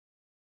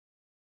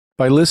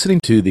By listening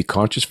to the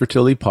Conscious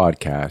Fertility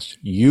Podcast,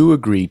 you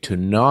agree to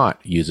not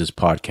use this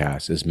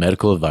podcast as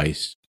medical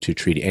advice to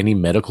treat any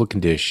medical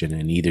condition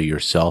in either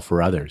yourself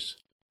or others.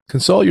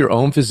 Consult your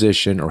own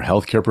physician or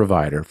healthcare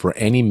provider for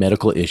any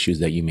medical issues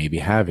that you may be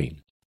having.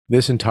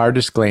 This entire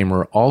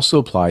disclaimer also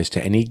applies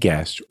to any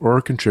guests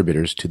or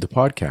contributors to the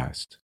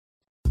podcast.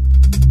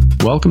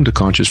 Welcome to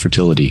Conscious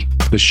Fertility,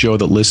 the show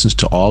that listens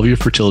to all of your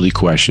fertility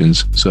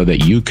questions so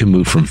that you can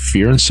move from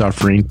fear and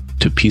suffering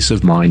to peace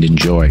of mind and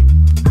joy.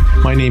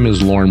 My name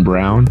is Lauren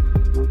Brown.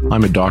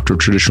 I'm a doctor of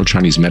traditional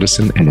Chinese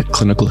medicine and a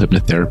clinical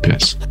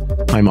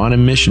hypnotherapist. I'm on a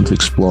mission to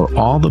explore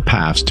all the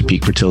paths to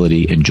peak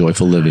fertility and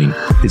joyful living.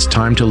 It's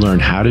time to learn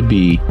how to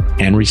be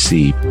and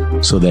receive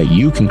so that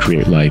you can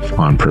create life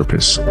on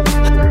purpose.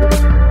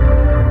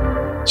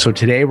 So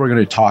today we're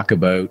going to talk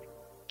about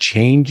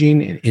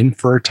changing an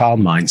infertile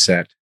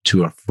mindset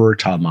to a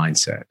fertile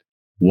mindset.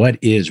 What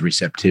is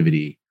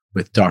receptivity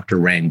with Dr.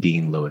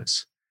 Randine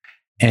Lewis?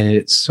 And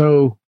it's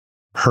so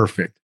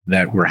perfect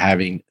that we're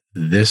having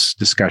this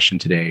discussion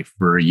today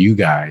for you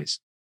guys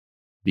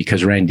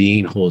because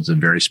Randine holds a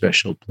very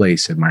special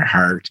place in my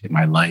heart, in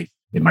my life,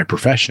 in my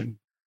profession.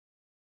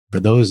 For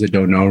those that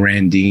don't know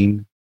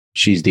Randine,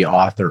 she's the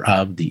author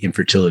of The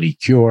Infertility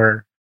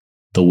Cure,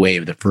 The Way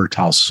of the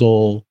Fertile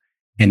Soul,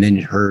 and then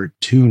her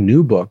two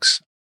new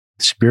books,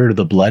 Spirit of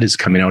the Blood is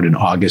coming out in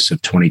August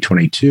of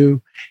 2022,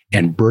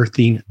 and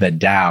Birthing the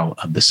Tao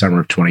of the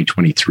summer of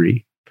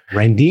 2023.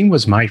 Randine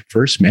was my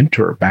first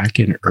mentor back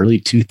in early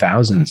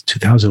 2000s,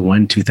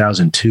 2001,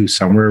 2002,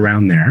 somewhere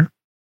around there.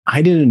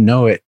 I didn't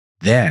know it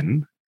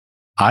then.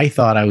 I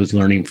thought I was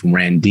learning from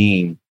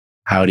Randine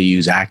how to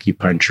use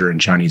acupuncture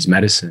and Chinese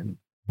medicine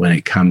when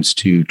it comes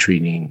to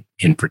treating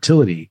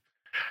infertility.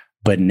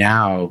 But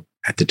now,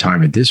 at the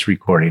time of this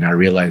recording, I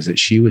realized that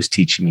she was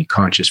teaching me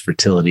conscious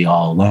fertility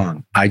all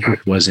along. I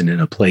just wasn't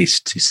in a place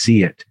to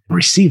see it and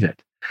receive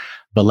it.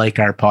 But like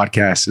our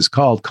podcast is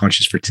called,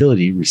 Conscious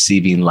Fertility,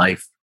 Receiving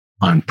Life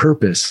on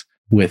Purpose,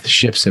 with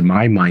shifts in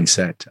my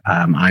mindset,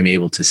 I'm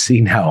able to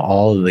see now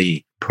all of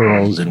the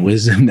pearls and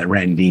wisdom that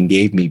Randine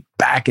gave me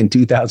back in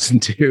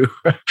 2002.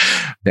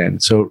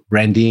 And so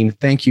Randine,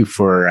 thank you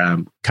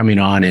for coming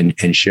on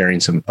and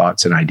sharing some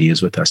thoughts and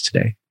ideas with us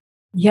today.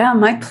 Yeah,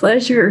 my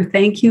pleasure.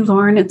 Thank you,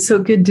 Lauren. It's so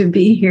good to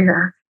be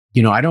here.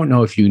 You know, I don't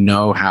know if you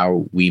know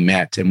how we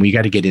met, and we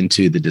got to get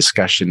into the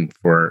discussion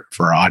for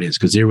our audience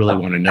because they really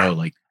want to know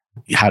like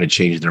how to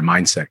change their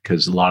mindset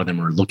because a lot of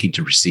them are looking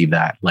to receive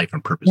that life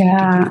on purpose, looking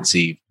to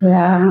conceive.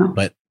 Yeah.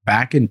 But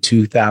back in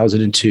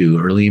 2002,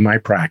 early in my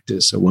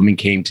practice, a woman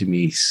came to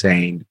me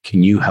saying,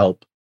 "Can you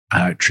help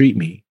treat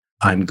me?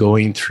 I'm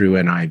going through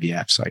an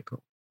IVF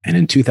cycle." And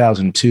in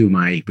 2002,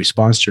 my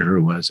response to her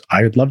was,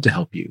 "I would love to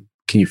help you.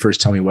 Can you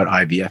first tell me what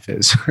IVF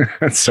is?"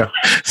 so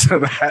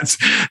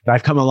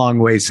I've come a long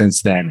way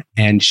since then.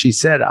 And she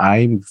said,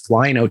 "I'm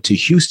flying out to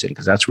Houston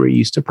because that's where I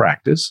used to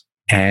practice.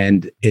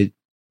 And it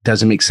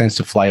doesn't make sense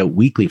to fly out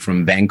weekly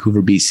from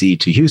Vancouver, BC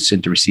to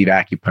Houston to receive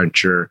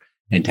acupuncture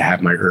and to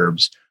have my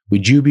herbs.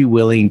 Would you be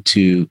willing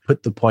to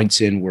put the points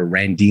in where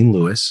Randine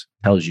Lewis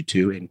tells you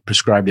to and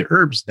prescribe the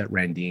herbs that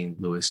Randine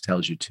Lewis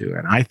tells you to?"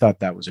 And I thought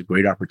that was a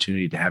great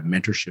opportunity to have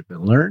mentorship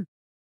and learn.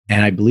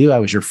 And I believe I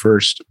was your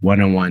first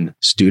one-on-one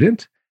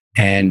student.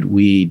 And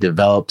we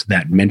developed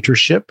that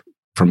mentorship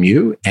from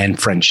you and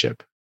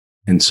friendship.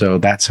 And so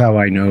that's how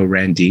I know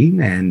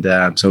Randine. And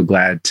I'm so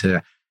glad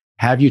to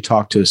have you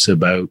talk to us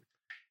about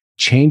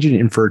changing an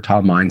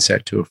infertile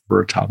mindset to a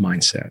fertile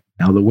mindset.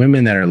 Now, the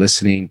women that are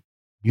listening,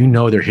 you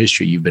know their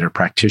history. You've been a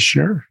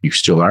practitioner. You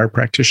still are a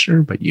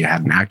practitioner, but you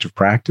had an active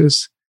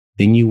practice.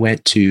 Then you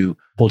went to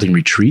holding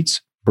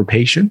retreats for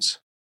patients.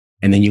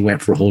 And then you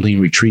went for holding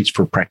retreats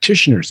for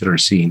practitioners that are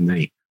seeing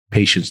the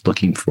patients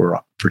looking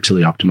for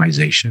fertility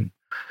optimization.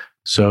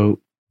 So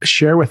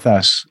share with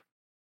us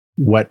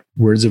what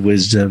words of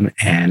wisdom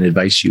and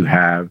advice you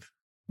have.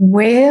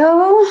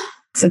 Well,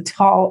 it's a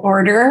tall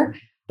order.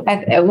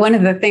 One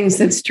of the things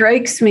that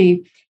strikes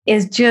me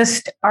is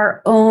just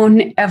our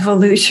own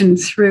evolution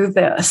through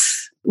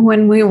this.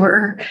 When we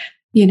were,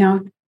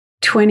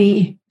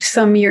 20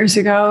 some years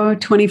ago,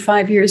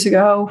 25 years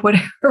ago,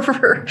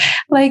 whatever,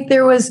 like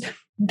there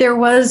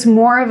was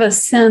more of a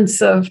sense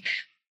of,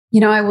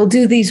 I will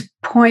do these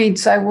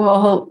points, I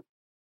will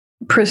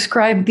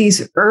prescribe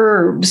these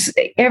herbs.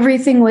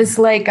 Everything was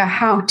like a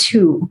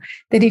how-to,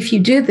 that if you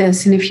do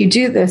this, and if you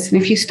do this,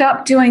 and if you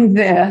stop doing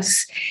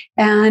this,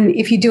 and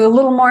if you do a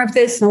little more of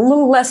this and a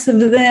little less of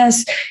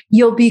this,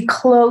 you'll be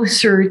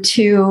closer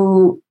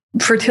to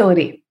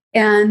fertility.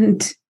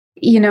 And,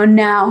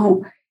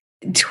 now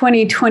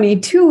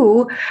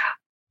 2022,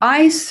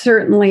 I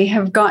certainly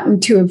have gotten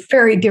to a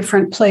very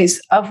different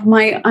place of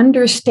my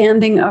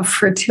understanding of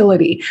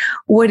fertility.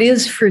 What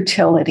is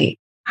fertility?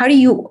 How do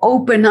you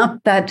open up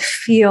that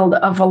field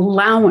of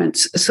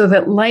allowance so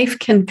that life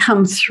can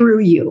come through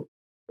you?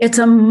 It's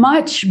a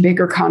much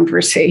bigger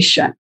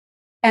conversation.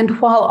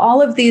 And while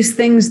all of these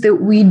things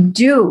that we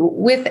do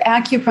with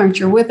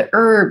acupuncture, with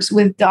herbs,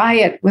 with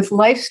diet, with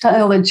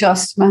lifestyle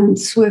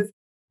adjustments, with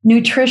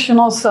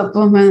nutritional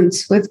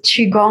supplements, with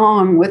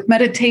Qigong, with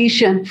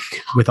meditation,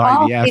 with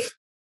IVF.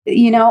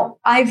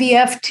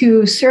 IVF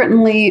to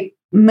certainly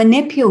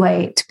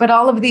manipulate, but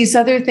all of these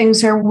other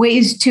things are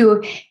ways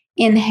to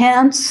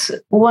enhance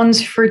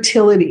one's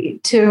fertility,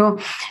 to,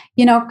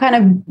 kind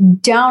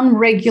of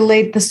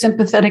down-regulate the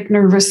sympathetic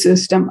nervous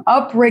system,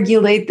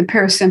 up-regulate the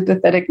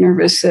parasympathetic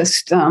nervous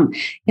system,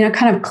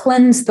 kind of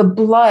cleanse the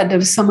blood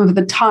of some of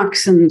the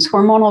toxins,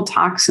 hormonal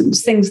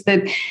toxins, things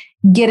that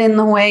get in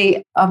the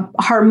way of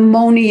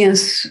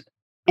harmonious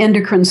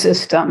endocrine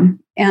system.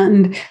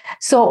 And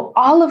so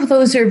all of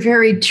those are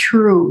very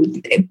true.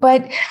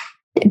 But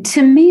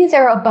to me,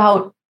 they're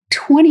about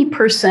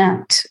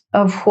 20%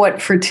 of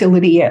what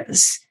fertility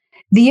is.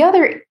 The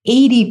other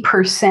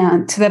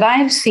 80% that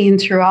I've seen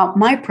throughout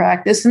my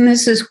practice, and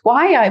this is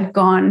why I've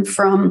gone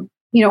from,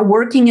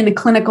 working in a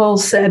clinical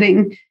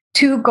setting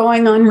to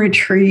going on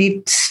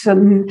retreats,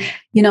 and,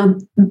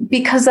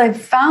 because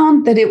I've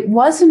found that it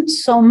wasn't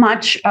so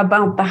much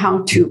about the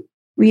how-to.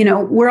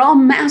 We're all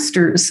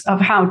masters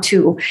of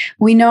how-to.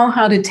 We know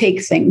how to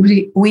take things.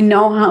 We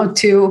know how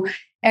to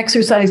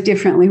exercise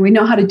differently. We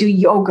know how to do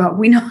yoga.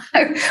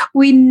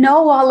 We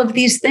know all of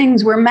these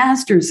things. We're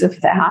masters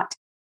of that.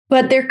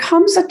 But there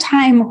comes a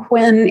time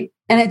when,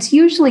 and it's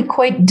usually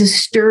quite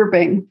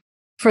disturbing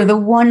for the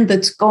one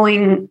that's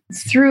going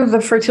through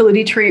the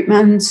fertility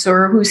treatments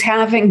or who's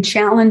having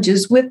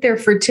challenges with their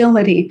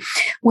fertility,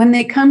 when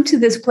they come to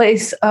this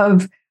place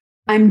of,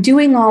 I'm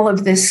doing all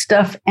of this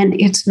stuff and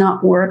it's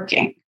not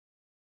working.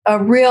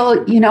 A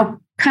real,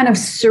 kind of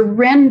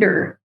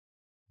surrender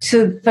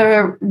to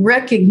the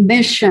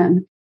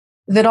recognition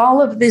that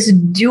all of this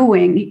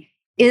doing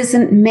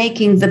isn't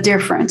making the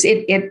difference.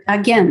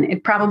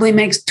 It probably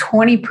makes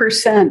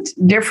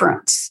 20%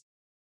 difference.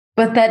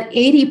 But that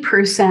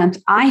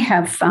 80% I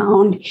have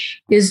found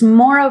is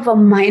more of a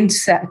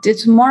mindset.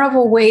 It's more of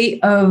a way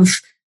of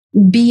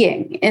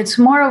being. It's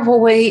more of a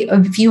way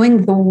of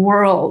viewing the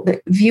world,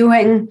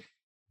 viewing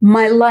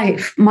my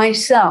life,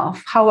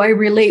 myself, how I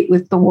relate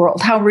with the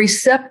world, how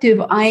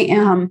receptive I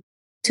am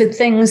to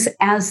things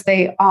as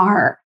they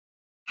are.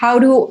 How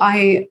do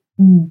I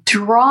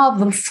draw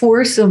the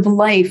force of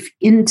life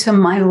into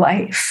my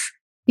life?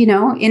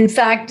 In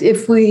fact,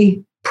 if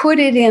we put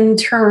it in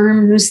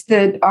terms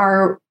that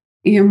are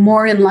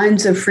more in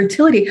lines of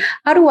fertility,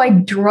 how do I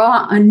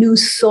draw a new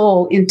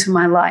soul into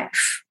my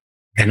life?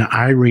 And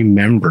I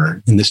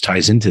remember, and this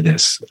ties into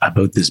this,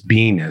 about this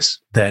beingness,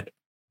 that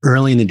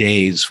early in the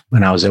days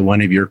when I was at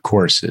one of your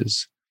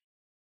courses,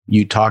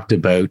 you talked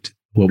about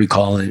what we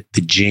call it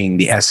the Jing,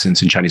 the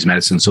essence in Chinese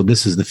medicine. So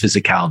this is the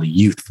physicality,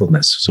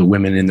 youthfulness. So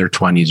women in their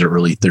 20s or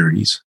early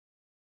 30s.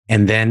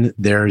 And then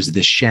there's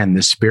the Shen,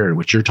 the spirit,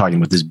 which you're talking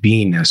about, this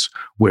beingness,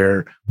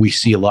 where we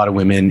see a lot of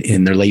women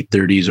in their late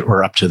 30s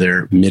or up to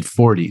their mid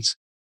 40s.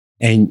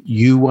 And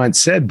you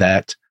once said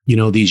that,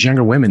 these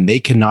younger women, they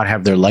cannot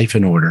have their life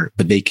in order,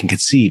 but they can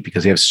conceive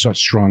because they have such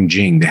strong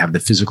Jing. They have the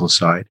physical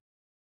side.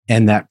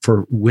 And that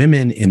for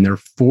women in their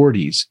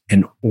 40s,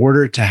 in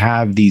order to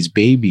have these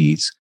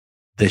babies,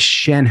 the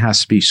Shen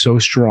has to be so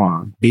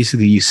strong.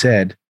 Basically, you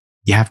said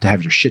you have to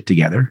have your shit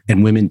together.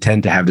 And women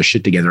tend to have their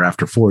shit together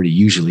after 40.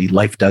 Usually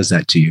life does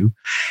that to you.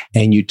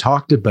 And you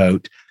talked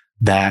about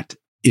that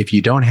if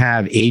you don't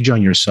have age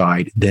on your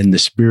side, then the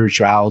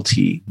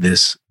spirituality,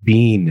 this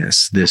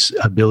beingness, this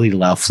ability to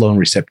allow flow and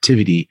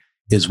receptivity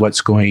is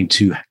what's going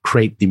to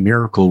create the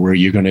miracle where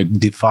you're going to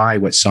defy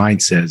what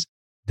science says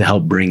to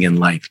help bring in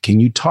life. Can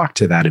you talk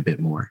to that a bit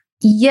more?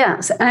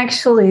 Yes,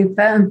 actually,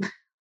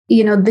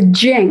 the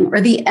Jing,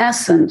 or the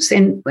essence,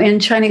 in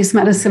Chinese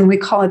medicine, we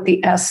call it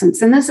the essence.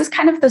 And this is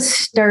kind of the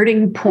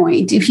starting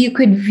point. If you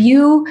could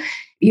view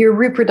your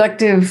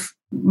reproductive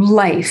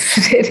life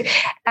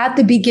at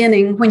the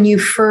beginning, when you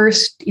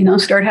first,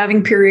 start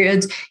having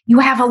periods, you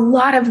have a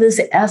lot of this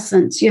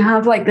essence. You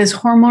have like this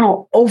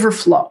hormonal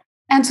overflow.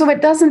 And so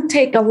it doesn't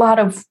take a lot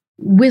of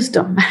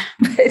wisdom.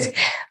 But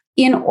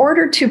in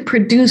order to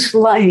produce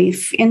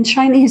life in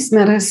Chinese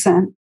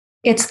medicine,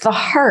 it's the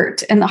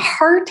heart, and the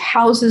heart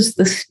houses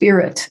the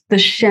spirit, the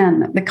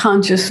Shen, the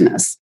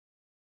consciousness.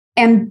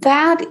 And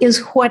that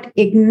is what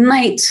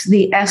ignites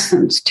the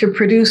essence to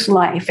produce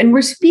life. And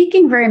we're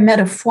speaking very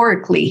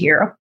metaphorically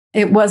here.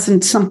 It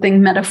wasn't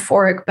something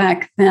metaphoric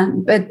back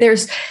then, but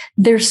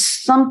there's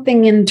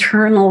something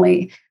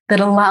internally that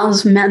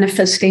allows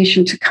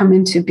manifestation to come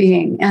into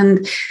being.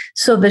 And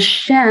so the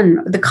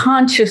Shen, the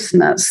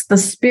consciousness, the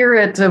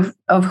spirit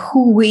of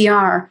who we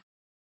are,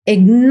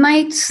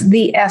 ignites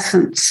the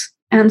essence.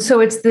 And so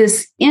it's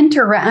this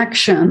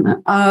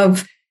interaction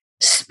of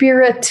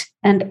spirit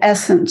and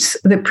essence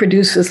that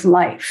produces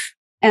life.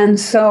 And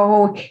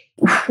so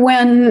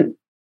when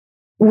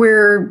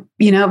we're,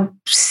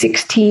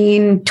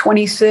 16,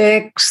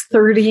 26,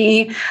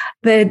 30,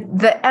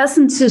 the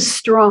essence is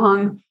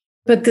strong,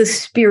 but the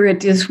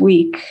spirit is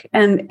weak.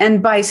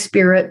 And by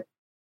spirit,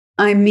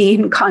 I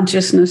mean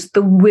consciousness,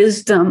 the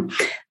wisdom,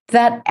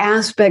 that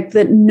aspect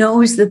that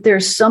knows that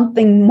there's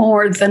something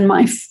more than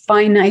my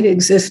finite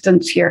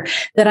existence here,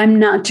 that I'm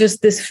not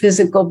just this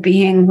physical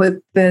being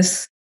with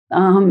this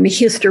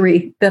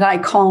history that I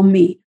call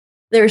me.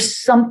 There's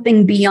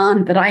something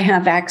beyond that I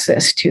have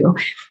access to.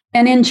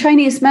 And in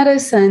Chinese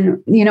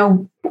medicine,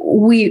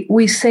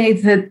 we say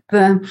that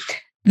the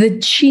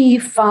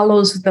qi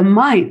follows the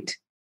mind,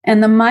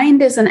 and the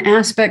mind is an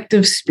aspect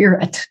of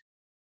spirit.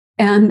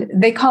 And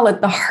they call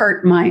it the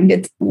heart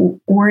mind.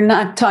 We're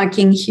not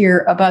talking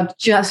here about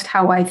just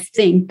how I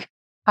think,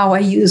 how I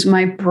use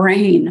my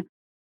brain,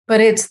 but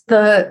it's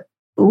the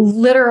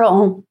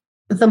literal,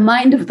 the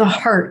mind of the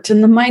heart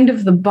and the mind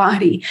of the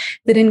body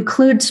that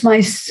includes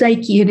my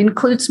psyche. It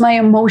includes my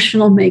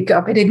emotional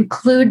makeup. It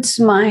includes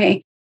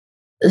my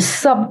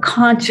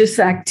subconscious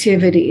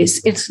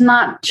activities. It's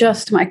not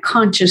just my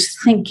conscious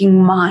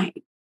thinking mind.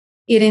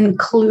 It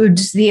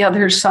includes the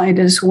other side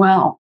as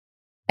well.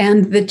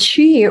 And the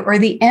qi or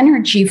the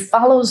energy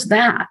follows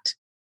that.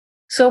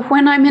 So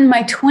when I'm in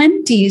my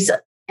 20s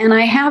and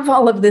I have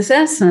all of this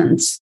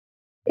essence,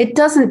 it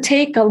doesn't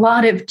take a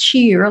lot of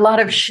qi or a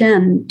lot of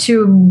shen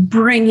to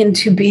bring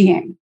into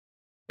being.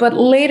 But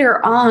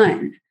later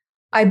on,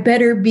 I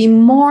better be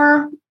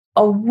more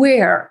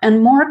aware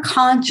and more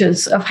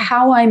conscious of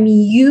how I'm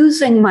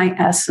using my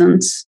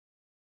essence,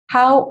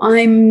 how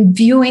I'm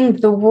viewing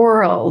the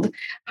world,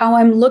 how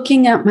I'm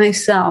looking at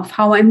myself,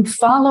 how I'm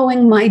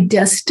following my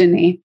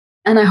destiny.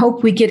 And I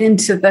hope we get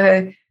into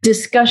the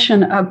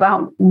discussion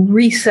about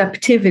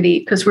receptivity,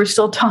 because we're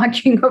still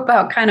talking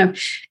about kind of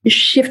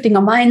shifting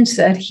a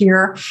mindset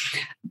here,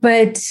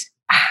 but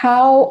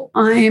how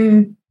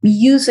I'm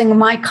using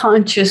my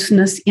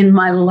consciousness in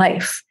my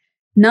life,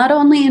 not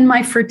only in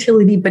my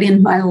fertility, but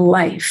in my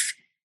life.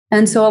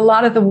 And so a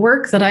lot of the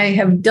work that I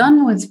have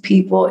done with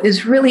people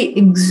is really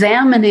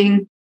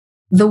examining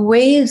the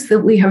ways that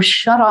we have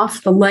shut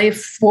off the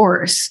life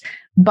force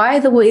by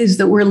the ways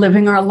that we're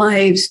living our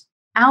lives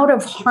out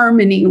of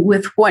harmony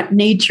with what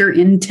nature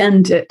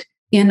intended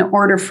in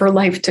order for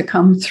life to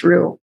come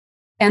through.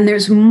 And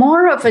there's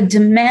more of a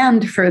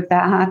demand for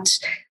that,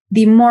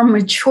 the more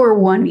mature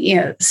one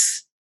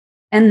is.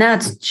 And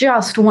that's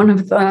just one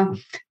of the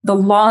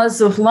laws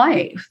of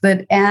life,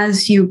 that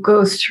as you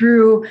go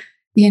through,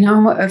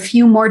 a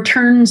few more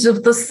turns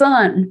of the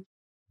sun,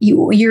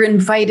 you're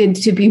invited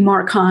to be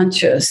more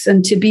conscious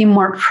and to be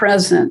more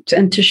present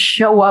and to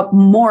show up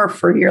more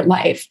for your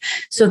life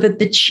so that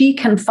the qi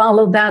can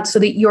follow that, so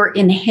that you're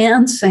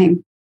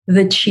enhancing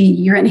the qi,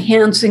 you're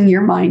enhancing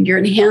your mind, you're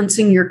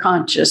enhancing your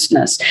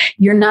consciousness.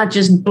 You're not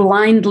just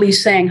blindly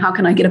saying, how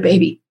can I get a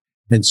baby?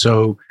 And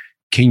so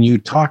can you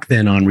talk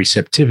then on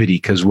receptivity?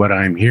 Because what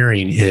I'm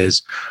hearing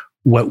is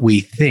what we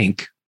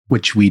think,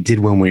 which we did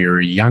when we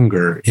were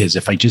younger, is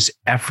if I just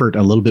effort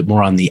a little bit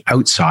more on the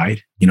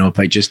outside, if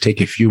I just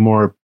take a few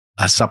more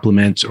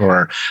supplements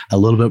or a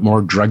little bit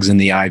more drugs in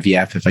the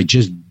IVF, if I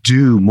just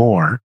do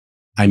more,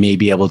 I may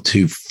be able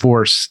to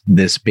force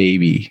this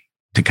baby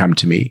to come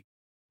to me.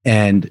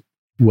 And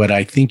what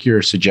I think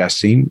you're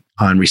suggesting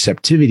on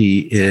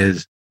receptivity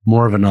is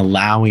more of an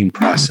allowing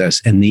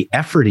process. And the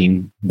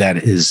efforting that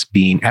is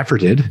being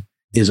efforted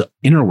is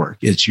inner work.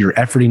 It's you're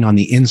efforting on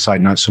the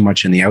inside, not so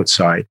much in the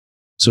outside.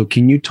 So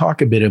can you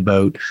talk a bit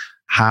about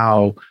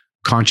how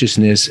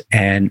consciousness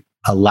and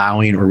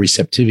allowing or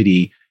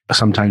receptivity,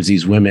 sometimes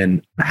these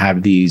women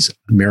have these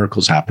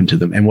miracles happen to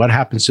them, and what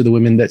happens to the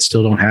women that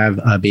still don't have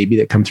a baby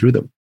that come through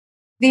them?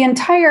 The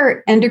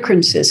entire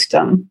endocrine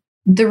system,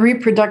 the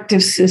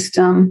reproductive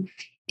system,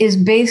 is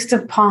based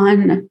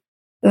upon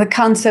the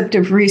concept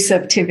of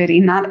receptivity,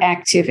 not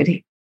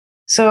activity.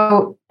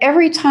 So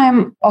every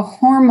time a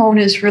hormone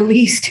is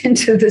released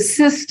into the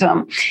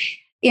system,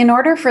 in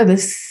order for the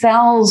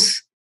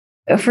cells,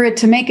 for it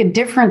to make a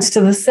difference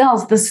to the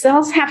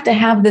cells have to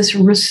have this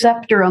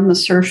receptor on the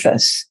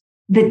surface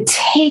that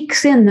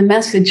takes in the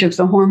message of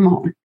the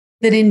hormone,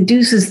 that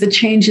induces the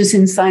changes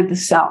inside the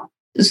cell.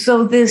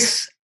 So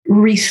this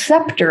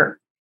receptor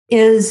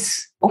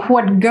is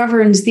what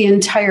governs the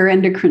entire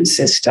endocrine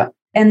system.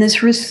 And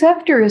this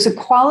receptor is a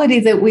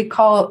quality that we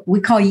call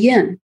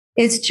yin.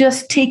 It's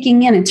just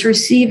taking in, it's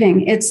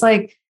receiving. It's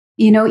like,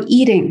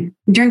 eating,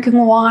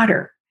 drinking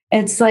water.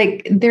 It's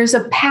like there's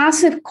a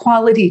passive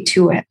quality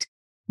to it,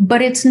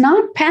 but it's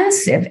not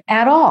passive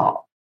at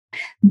all.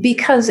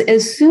 Because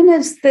as soon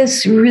as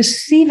this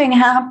receiving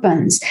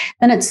happens,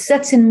 then it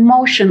sets in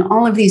motion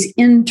all of these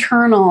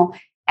internal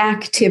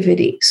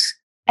activities.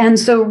 And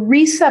so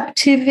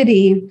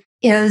receptivity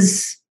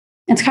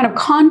it's kind of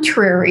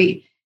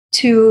contrary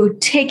to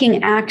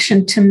taking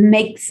action to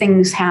make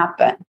things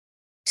happen.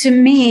 To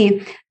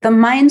me, the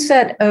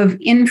mindset of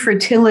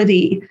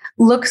infertility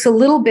looks a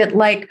little bit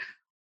like,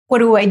 what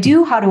do I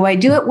do? How do I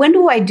do it? When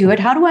do I do it?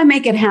 How do I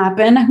make it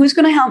happen? Who's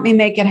going to help me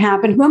make it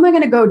happen? Who am I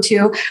going to go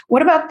to?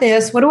 What about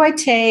this? What do I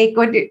take?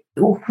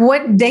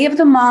 What day of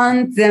the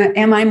month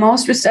am I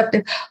most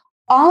receptive?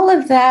 All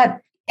of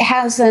that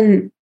has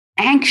an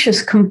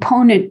anxious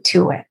component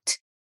to it.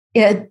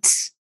 It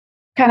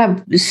kind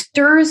of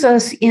stirs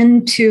us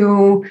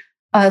into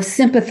a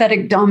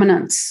sympathetic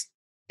dominance.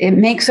 It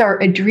makes our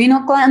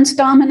adrenal glands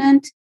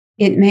dominant.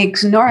 It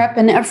makes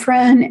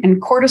norepinephrine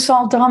and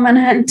cortisol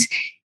dominant.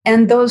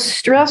 And those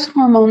stress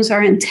hormones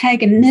are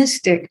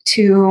antagonistic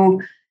to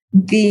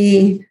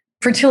the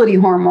fertility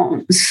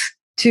hormones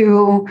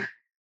to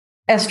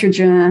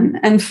estrogen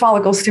and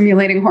follicle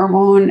stimulating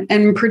hormone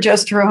and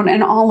progesterone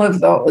and all of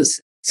those.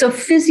 So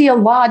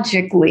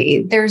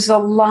physiologically, there's a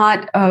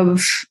lot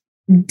of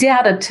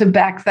data to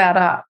back that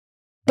up.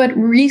 But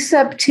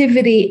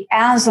receptivity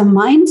as a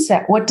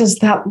mindset, what does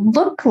that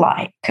look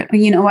like?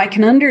 I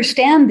can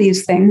understand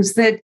these things,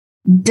 that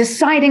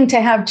deciding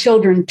to have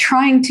children,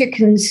 trying to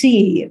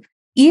conceive,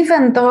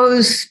 even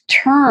those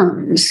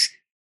terms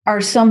are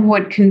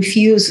somewhat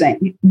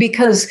confusing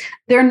because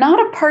they're not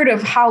a part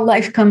of how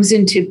life comes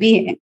into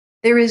being.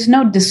 There is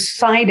no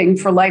deciding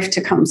for life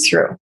to come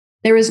through.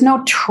 There is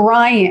no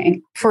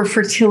trying for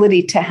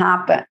fertility to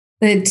happen.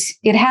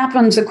 It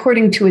happens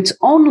according to its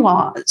own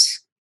laws.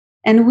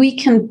 And we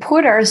can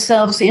put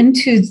ourselves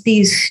into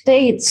these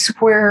states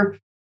where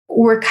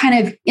we're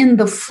kind of in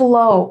the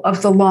flow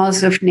of the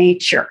laws of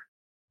nature.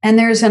 And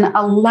there's an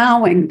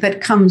allowing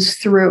that comes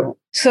through.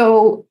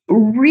 So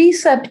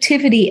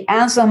receptivity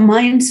as a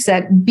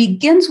mindset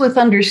begins with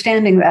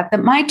understanding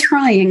that my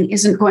trying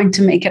isn't going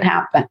to make it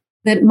happen,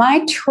 that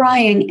my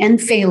trying and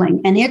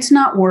failing, and it's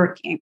not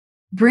working,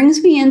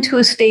 brings me into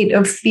a state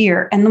of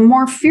fear. And the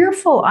more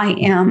fearful I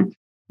am,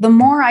 the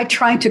more I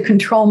try to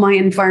control my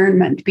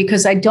environment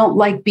because I don't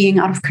like being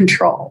out of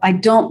control. I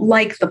don't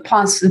like the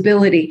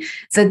possibility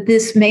that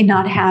this may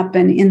not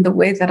happen in the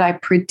way that I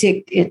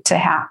predict it to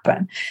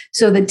happen.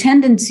 So the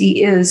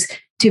tendency is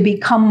to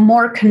become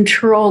more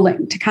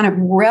controlling, to kind of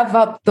rev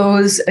up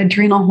those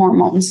adrenal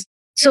hormones.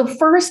 So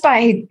first,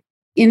 I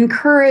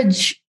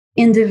encourage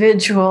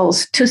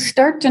individuals to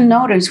start to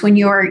notice when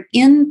you are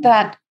in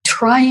that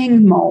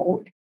trying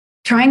mode,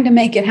 trying to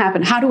make it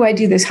happen. How do I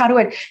do this? How do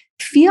I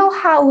feel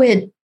how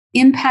it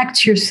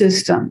impacts your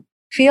system?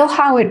 Feel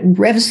how it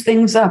revs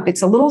things up.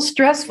 It's a little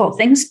stressful.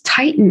 Things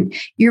tighten.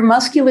 Your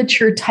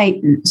musculature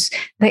tightens.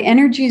 The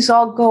energies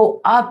all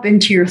go up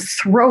into your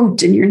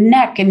throat and your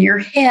neck and your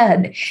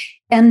head.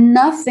 And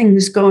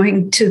nothing's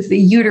going to the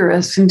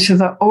uterus and to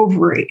the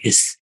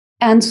ovaries.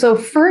 And so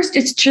first,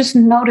 it's just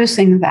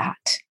noticing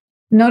that,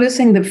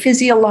 noticing the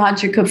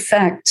physiologic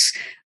effects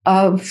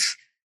of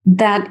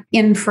that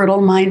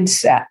infertile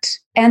mindset,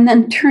 and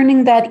then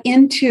turning that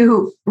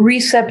into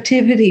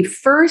receptivity.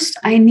 First,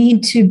 I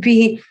need to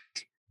be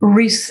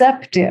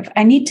receptive.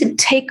 I need to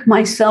take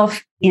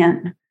myself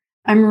in.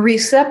 I'm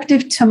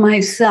receptive to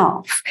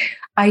myself.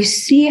 I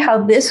see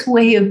how this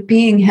way of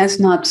being has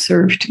not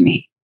served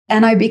me.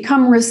 And I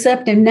become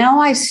receptive. Now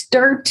I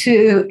start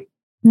to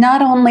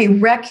not only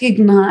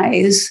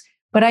recognize,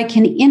 but I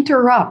can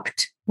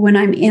interrupt when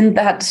I'm in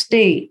that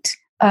state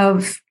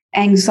of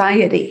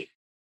anxiety.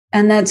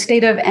 And that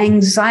state of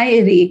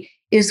anxiety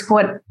is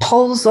what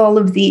pulls all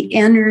of the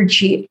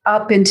energy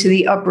up into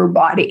the upper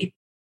body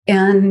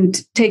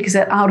and takes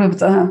it out of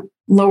the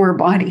lower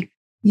body.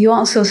 You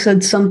also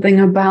said something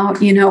about,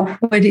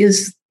 what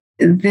is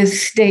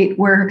this state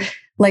where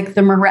like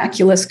the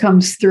miraculous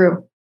comes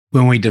through?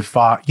 When we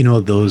defy,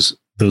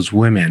 those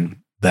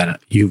women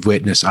that you've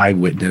witnessed, I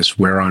witnessed,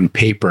 where on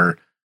paper,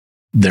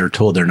 they're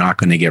told they're not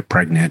going to get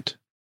pregnant.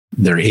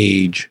 Their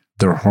age,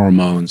 their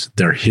hormones,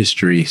 their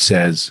history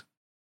says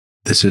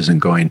this isn't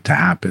going to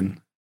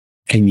happen.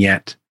 And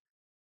yet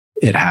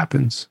it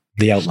happens,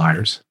 the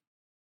outliers.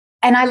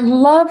 And I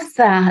love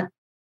that.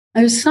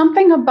 There's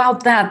something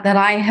about that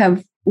I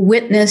have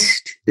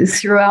witnessed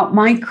throughout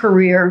my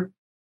career.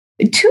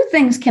 Two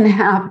things can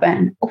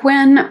happen.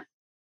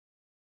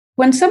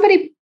 When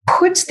somebody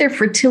puts their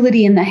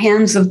fertility in the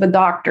hands of the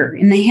doctor,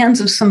 in the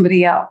hands of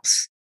somebody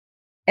else,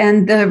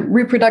 and the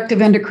reproductive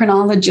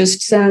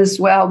endocrinologist says,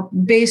 well,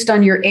 based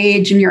on your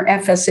age and your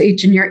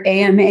FSH and your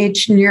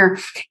AMH and your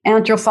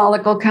antral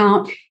follicle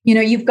count,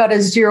 you've got a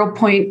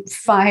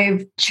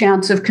 0.5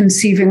 chance of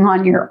conceiving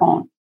on your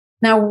own.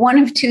 Now, one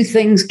of two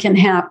things can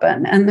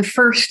happen. And the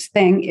first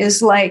thing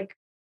is like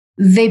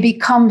they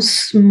become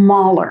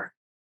smaller.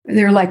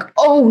 They're like,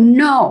 oh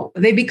no,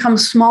 they become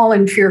small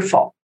and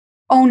fearful.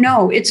 Oh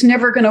no, it's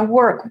never going to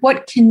work.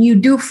 What can you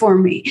do for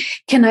me?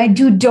 Can I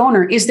do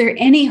donor? Is there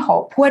any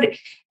hope?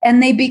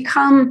 And they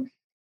become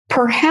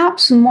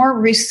perhaps more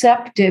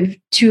receptive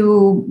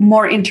to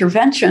more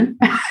intervention,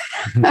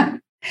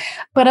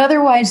 but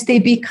otherwise they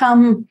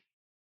become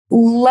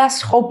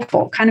less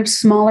hopeful, kind of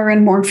smaller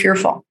and more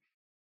fearful.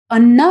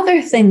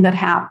 Another thing that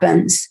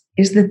happens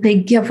is that they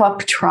give up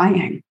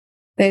trying.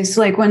 It's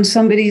like when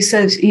somebody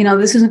says,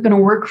 this isn't going to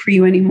work for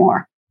you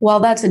anymore. Well,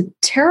 that's a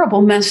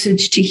terrible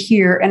message to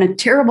hear and a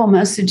terrible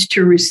message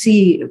to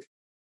receive.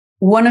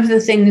 One of the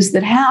things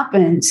that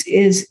happens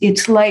is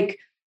it's like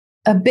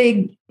a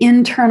big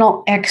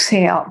internal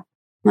exhale,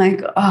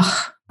 like,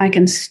 I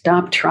can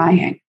stop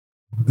trying.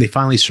 They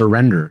finally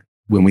surrender.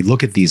 When we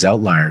look at these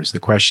outliers, the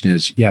question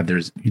is,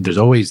 there's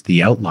always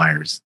the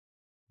outliers.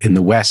 In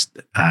the West,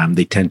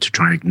 they tend to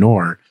try and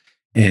ignore.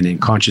 And in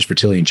conscious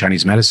fertility and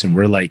Chinese medicine,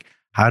 we're like,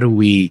 how do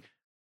we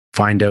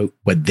find out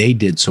what they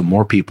did so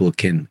more people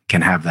can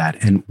have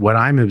that? And what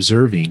I'm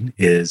observing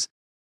is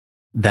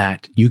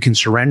that you can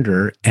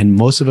surrender, and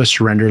most of us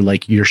surrender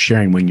like you're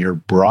sharing when you're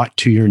brought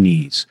to your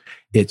knees.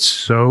 It's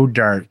so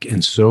dark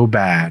and so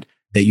bad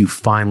that you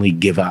finally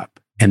give up.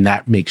 And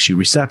that makes you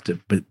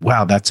receptive. But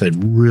wow, that's a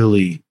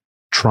really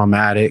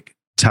traumatic,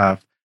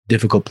 tough,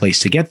 difficult place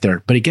to get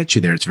there. But it gets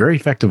you there. It's a very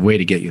effective way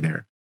to get you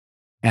there.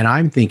 And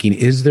I'm thinking,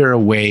 is there a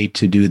way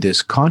to do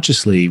this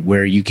consciously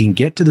where you can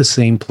get to the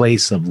same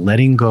place of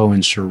letting go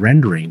and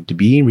surrendering to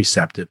being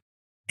receptive?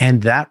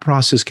 And that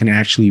process can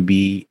actually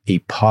be a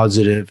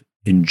positive,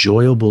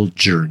 enjoyable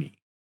journey.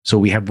 So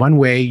we have one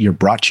way, you're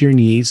brought to your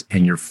knees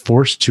and you're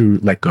forced to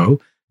let go.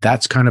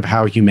 That's kind of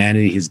how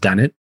humanity has done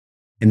it.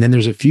 And then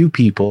there's a few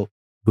people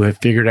who have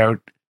figured out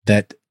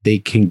that they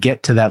can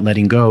get to that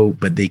letting go,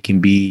 but they can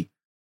be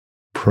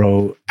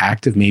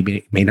proactive. Maybe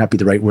it may not be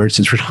the right word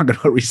since we're talking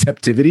about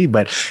receptivity,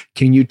 but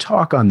can you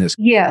talk on this?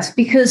 Yes,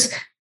 because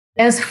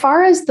as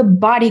far as the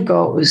body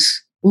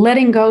goes,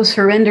 letting go,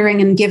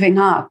 surrendering, and giving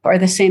up are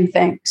the same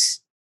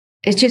things.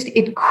 It's just,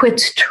 it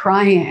quits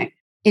trying.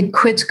 It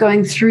quits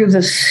going through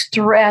the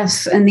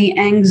stress and the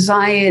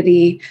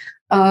anxiety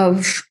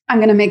of, I'm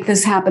going to make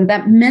this happen.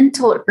 That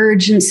mental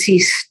urgency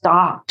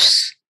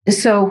stops.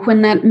 So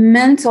when that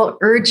mental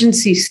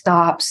urgency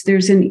stops,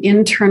 there's an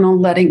internal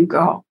letting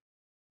go.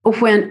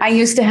 When I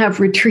used to have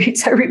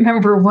retreats, I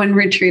remember one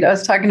retreat, I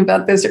was talking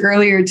about this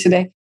earlier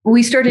today.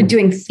 We started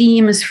doing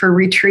themes for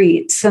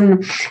retreats.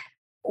 And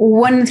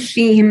one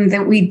theme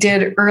that we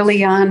did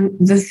early on,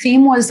 the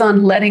theme was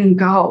on letting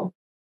go.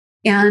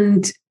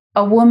 And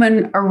a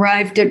woman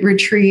arrived at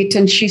retreat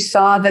and she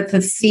saw that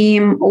the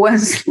theme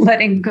was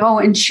letting go.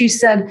 And she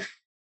said,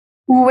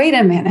 wait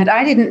a minute,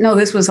 I didn't know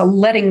this was a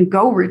letting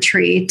go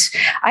retreat.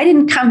 I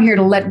didn't come here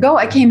to let go.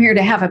 I came here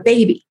to have a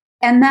baby.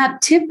 And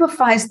that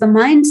typifies the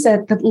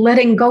mindset that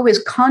letting go is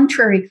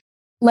contrary.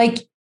 Like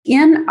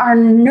in our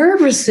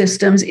nervous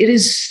systems, it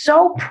is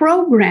so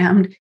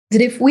programmed that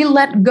if we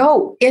let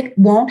go, it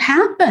won't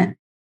happen.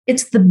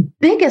 It's the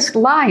biggest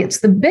lie.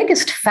 It's the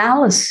biggest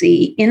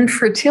fallacy in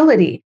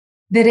fertility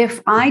that if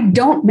I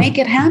don't make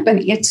it happen,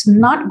 it's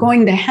not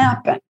going to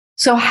happen.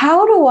 So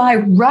how do I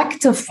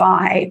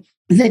rectify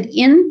that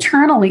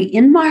internally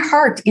in my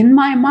heart, in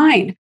my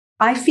mind?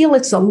 I feel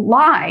it's a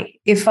lie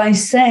if I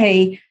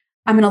say,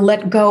 I'm going to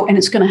let go and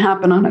it's going to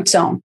happen on its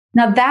own.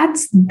 Now,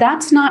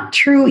 that's not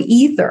true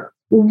either.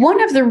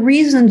 One of the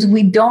reasons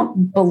we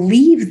don't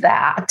believe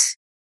that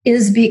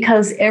is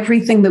because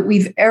everything that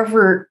we've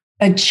ever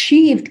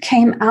achieved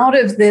came out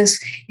of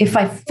this. If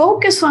I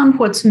focus on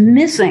what's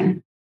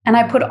missing and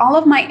I put all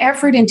of my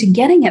effort into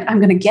getting it, I'm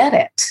going to get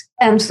it.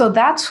 And so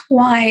that's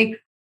why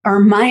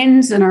our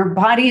minds and our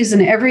bodies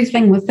and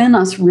everything within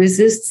us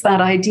resists that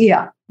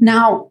idea.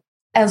 Now,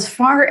 as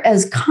far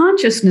as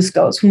consciousness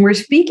goes, when we're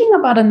speaking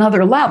about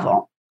another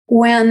level,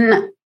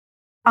 when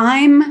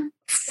I'm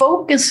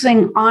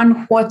focusing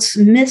on what's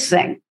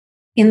missing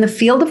in the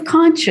field of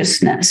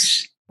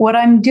consciousness, what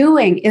I'm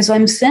doing is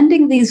I'm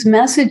sending these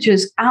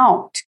messages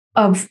out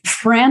of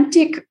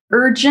frantic,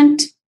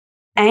 urgent,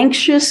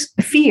 anxious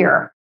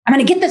fear. I'm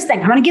going to get this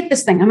thing. I'm going to get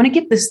this thing. I'm going to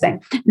get this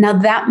thing. Now,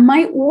 that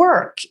might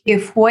work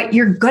if what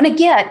you're going to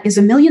get is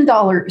 $1 million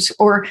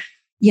or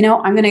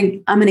I'm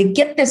going to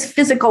get this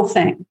physical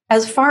thing.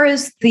 As far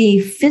as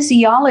the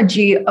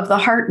physiology of the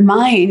heart,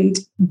 mind,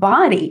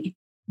 body,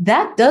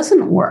 that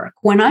doesn't work.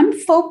 When I'm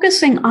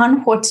focusing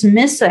on what's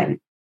missing,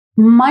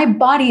 my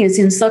body is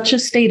in such a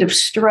state of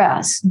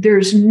stress.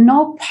 There's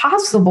no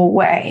possible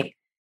way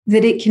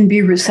that it can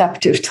be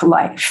receptive to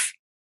life.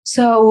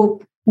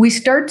 So we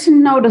start to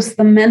notice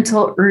the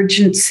mental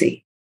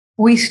urgency.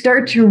 We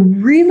start to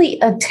really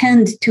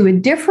attend to a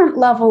different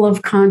level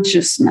of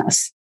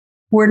consciousness.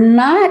 We're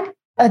not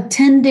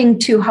attending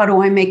to how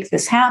do I make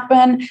this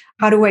happen?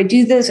 How do I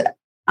do this?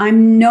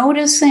 I'm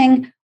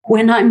noticing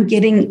when I'm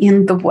getting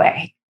in the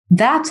way.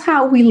 That's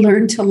how we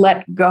learn to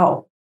let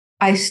go.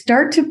 I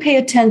start to pay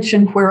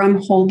attention where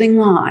I'm holding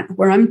on,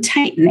 where I'm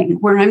tightening,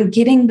 where I'm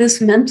getting this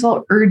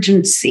mental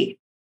urgency.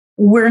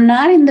 We're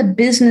not in the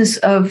business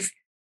of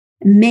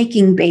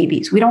making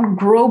babies. We don't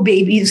grow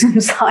babies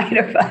inside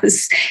of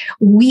us.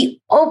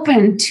 We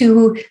open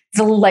to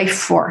the life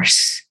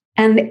force.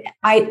 And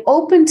I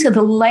open to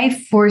the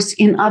life force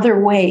in other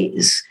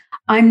ways.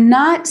 I'm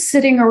not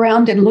sitting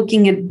around and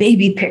looking at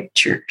baby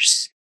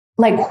pictures.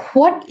 Like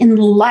what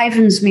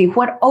enlivens me,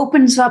 what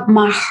opens up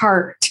my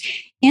heart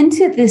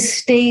into this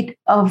state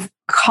of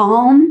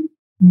calm,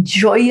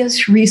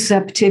 joyous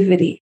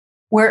receptivity,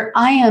 where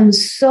I am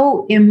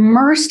so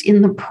immersed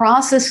in the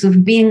process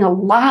of being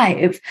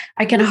alive,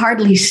 I can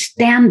hardly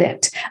stand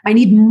it. I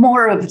need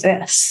more of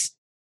this.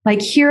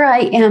 Like here I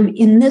am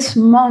in this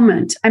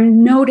moment.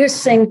 I'm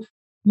noticing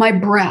my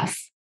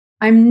breath.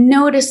 I'm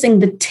noticing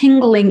the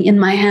tingling in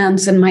my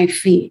hands and my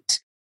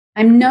feet.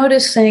 I'm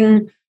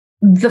noticing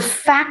the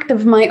fact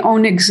of my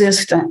own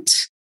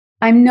existence.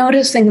 I'm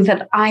noticing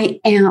that I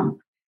am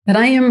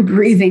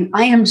breathing,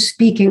 I am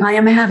speaking, I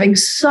am having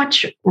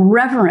such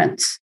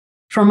reverence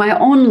for my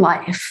own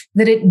life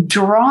that it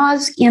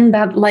draws in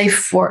that life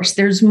force.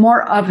 There's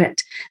more of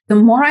it. The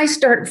more I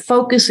start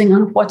focusing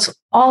on what's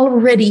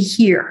already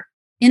here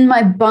in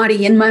my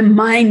body, in my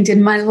mind,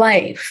 in my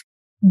life,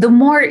 the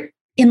more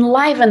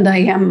enlivened I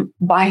am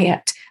by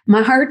it.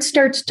 My heart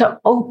starts to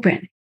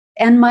open.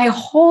 and my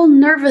whole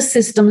nervous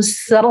system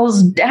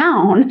settles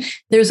down.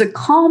 There's a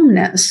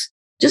calmness,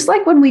 just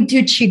like when we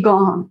do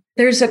Qigong,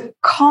 there's a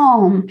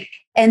calm,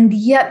 and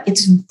yet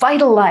it's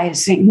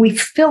vitalizing. We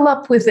fill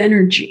up with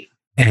energy.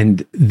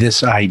 And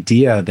this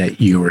idea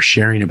that you were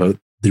sharing about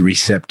the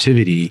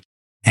receptivity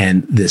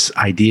and this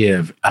idea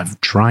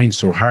of trying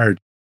so hard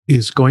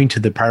is going to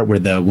the part where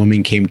the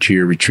woman came to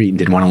your retreat and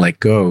didn't want to let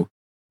go.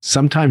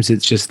 Sometimes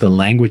it's just the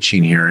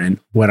languaging here. And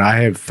what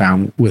I have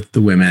found with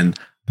the women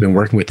I've been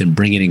working with and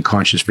bringing in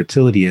conscious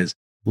fertility is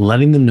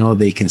letting them know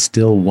they can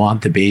still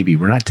want the baby.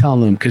 We're not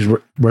telling them, because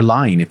we're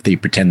lying if they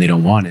pretend they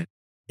don't want it.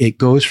 It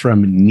goes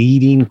from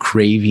needing,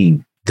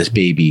 craving this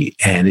baby.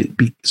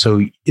 And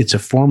so it's a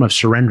form of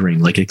surrendering,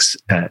 like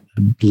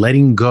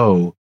letting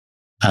go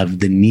of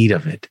the need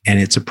of it. And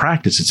it's a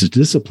practice. It's a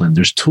discipline.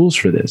 There's tools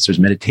for this. There's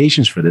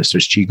meditations for this.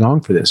 There's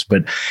Qigong for this,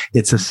 but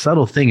it's a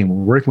subtle thing. And when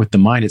we're working with the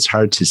mind, it's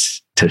hard to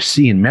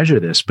see and measure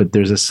this, but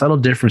there's a subtle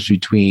difference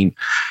between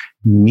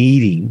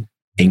needing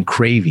and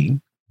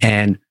craving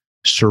and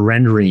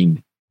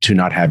surrendering to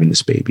not having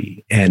this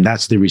baby. And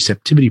that's the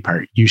receptivity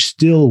part. You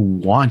still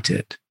want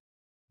it,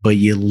 but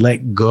you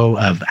let go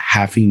of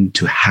having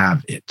to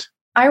have it.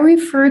 I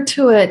refer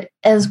to it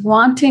as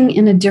wanting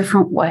in a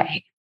different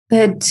way.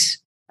 That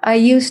I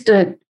used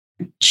a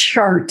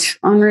chart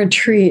on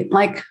retreat,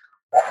 like,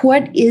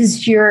 what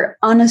is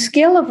on a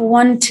scale of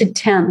 1 to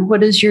 10,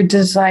 what is your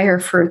desire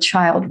for a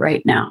child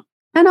right now?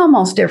 And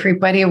almost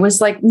everybody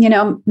was like,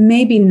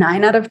 maybe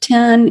 9 out of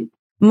 10.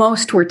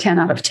 Most were 10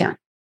 out of 10.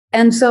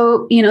 And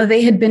so,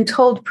 they had been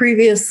told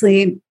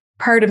previously,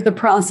 part of the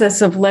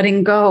process of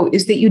letting go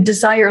is that you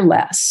desire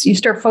less. You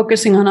start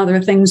focusing on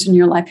other things in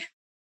your life,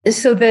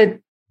 so that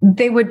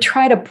they would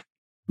try to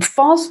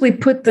falsely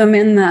put them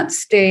in that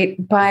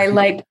state by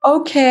like,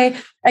 okay,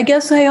 I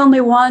guess I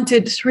only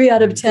wanted 3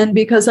 out of 10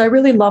 because I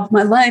really love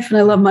my life and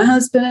I love my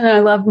husband and I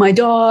love my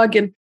dog.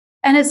 And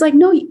it's like,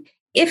 no,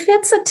 if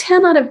it's a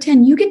 10 out of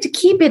 10, you get to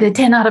keep it a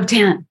 10 out of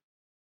 10.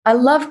 I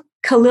love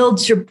Khalil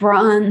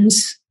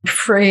Gibran's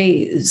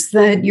phrase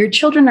that your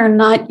children are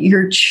not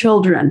your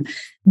children.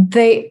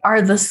 They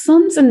are the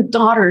sons and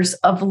daughters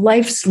of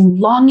life's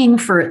longing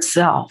for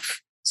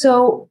itself.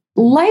 So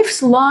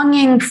life's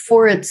longing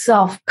for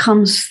itself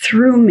comes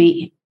through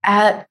me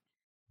at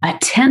a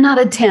 10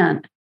 out of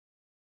 10.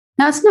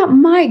 Now, it's not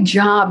my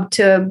job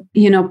to,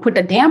 put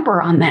a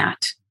damper on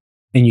that.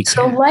 And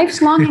so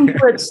life's longing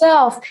for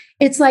itself,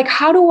 it's like,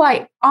 how do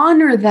I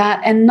honor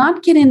that and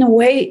not get in the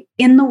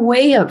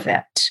way of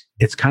it?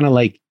 It's kind of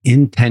like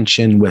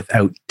intention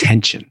without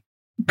tension.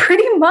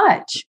 Pretty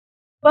much.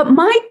 But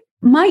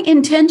my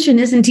intention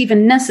isn't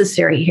even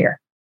necessary here.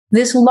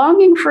 This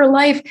longing for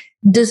life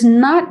does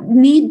not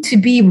need to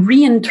be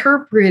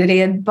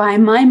reinterpreted by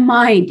my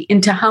mind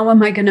into how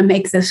am I going to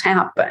make this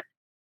happen.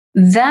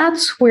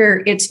 That's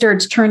where it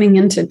starts turning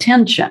into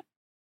tension.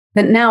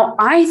 That now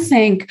I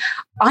think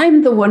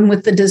I'm the one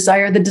with the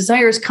desire. The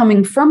desire is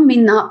coming from me,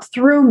 not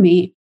through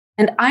me.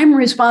 And I'm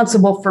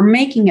responsible for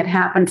making it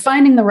happen,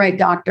 finding the right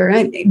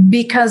doctor,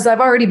 because I've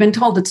already been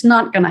told it's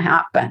not going to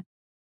happen.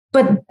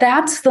 But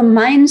that's the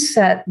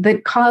mindset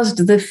that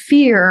caused the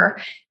fear,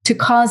 to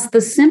cause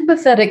the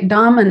sympathetic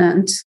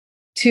dominance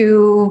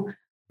to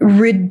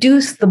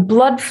reduce the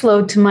blood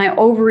flow to my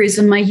ovaries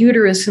and my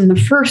uterus in the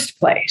first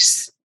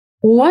place.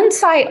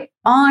 Once I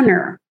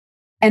honor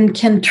and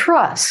can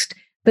trust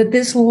that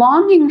this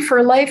longing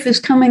for life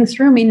is coming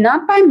through me,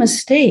 not by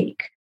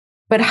mistake,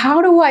 but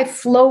how do I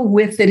flow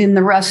with it in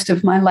the rest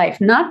of my life?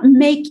 Not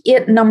make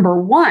it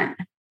number one.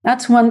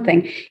 That's one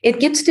thing. It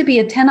gets to be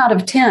a 10 out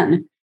of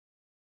 10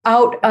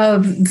 out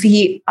of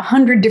the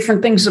 100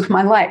 different things of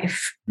my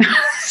life.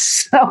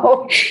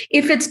 So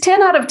if it's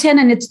 10 out of 10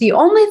 and it's the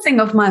only thing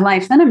of my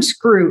life, then I'm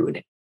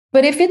screwed.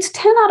 But if it's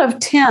 10 out of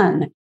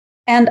 10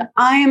 and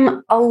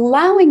I'm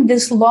allowing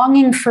this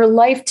longing for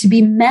life to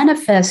be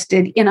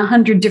manifested in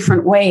 100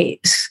 different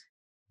ways,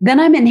 then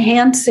I'm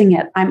enhancing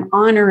it. I'm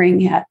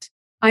honoring it.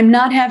 I'm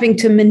not having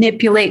to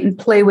manipulate and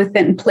play with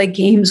it and play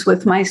games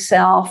with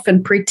myself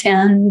and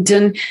pretend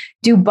and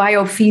do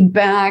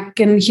biofeedback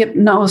and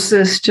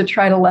hypnosis to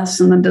try to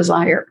lessen the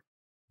desire.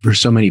 For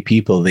so many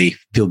people, they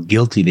feel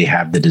guilty they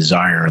have the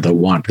desire or the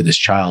want for this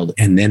child,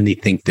 and then they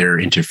think they're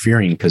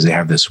interfering because they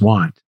have this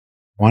want.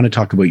 I want to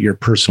talk about your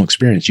personal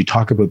experience. You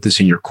talk about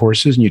this in your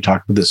courses and you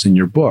talk about this in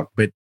your book,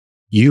 but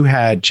you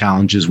had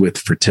challenges with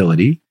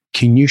fertility.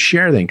 Can you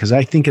share them? Because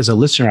I think as a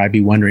listener, I'd be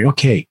wondering,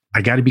 okay,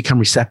 I got to become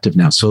receptive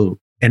now.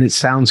 And it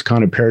sounds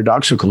kind of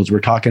paradoxical as we're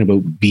talking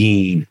about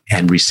being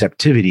and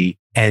receptivity.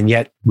 And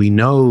yet we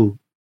know,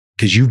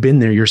 because you've been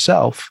there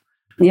yourself.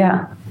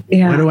 Yeah.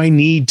 What do I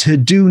need to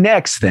do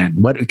next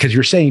then? Because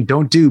you're saying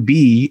don't do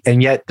B,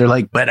 and yet they're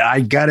like, but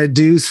I got to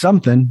do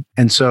something.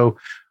 And so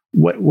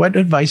what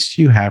advice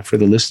do you have for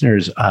the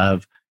listeners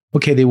of,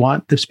 okay, they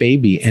want this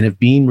baby, and if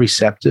being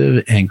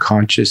receptive and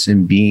conscious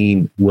and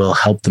being will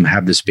help them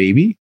have this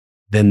baby,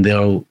 then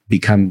they'll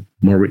become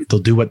they'll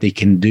do what they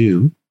can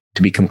do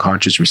to become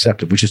conscious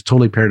receptive, which is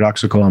totally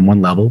paradoxical on one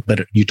level.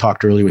 But you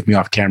talked earlier with me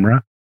off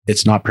camera.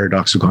 It's not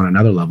paradoxical on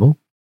another level.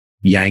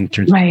 Yang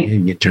turns into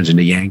yin, it turns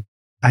into yang.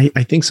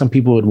 I think some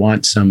people would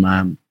want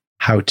some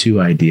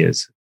how-to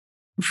ideas.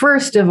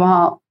 First of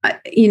all,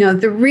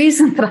 the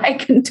reason that I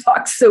can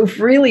talk so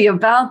freely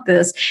about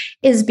this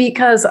is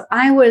because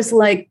I was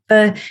like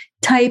the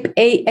type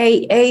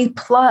AAA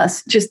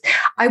plus. Just,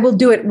 I will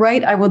do it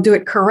right. I will do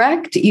it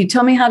correct. You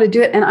tell me how to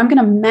do it, and I'm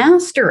going to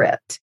master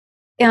it.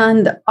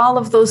 And all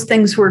of those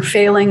things were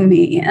failing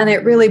me.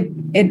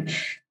 And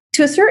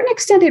to a certain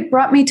extent, it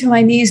brought me to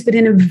my knees, but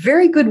in a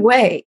very good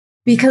way.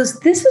 Because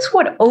this is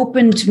what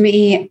opened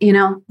me,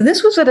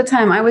 this was at a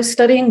time I was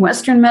studying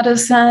Western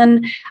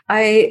medicine.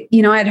 I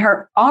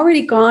had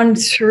already gone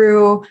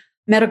through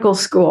medical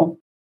school.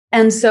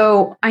 And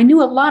so I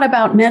knew a lot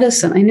about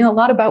medicine. I knew a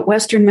lot about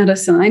Western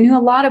medicine. I knew a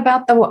lot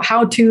about the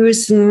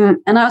how-tos, and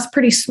I was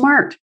pretty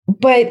smart.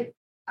 But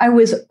I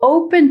was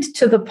open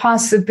to the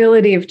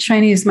possibility of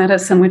Chinese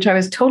medicine, which I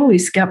was totally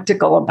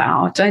skeptical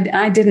about.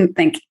 I didn't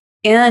think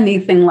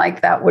anything like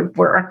that would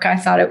work. I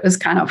thought it was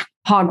kind of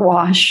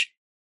hogwash,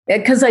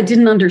 because I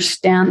didn't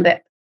understand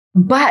it.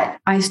 But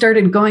I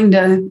started going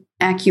to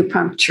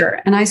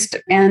acupuncture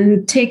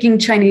and taking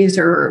Chinese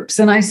herbs.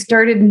 And I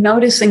started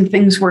noticing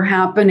things were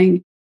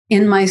happening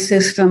in my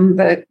system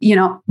that,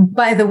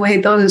 by the way,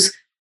 those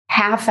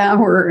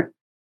half-hour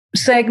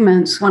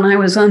segments when I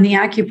was on the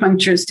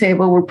acupuncturist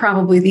table were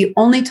probably the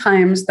only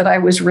times that I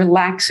was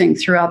relaxing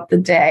throughout the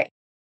day,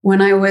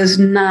 when I was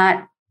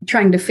not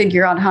trying to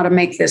figure out how to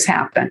make this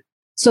happen.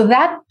 So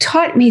that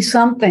taught me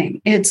something.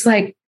 It's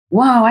like,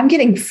 wow, I'm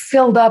getting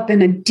filled up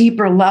in a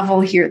deeper level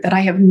here that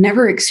I have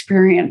never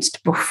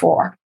experienced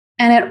before.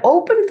 And it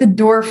opened the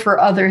door for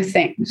other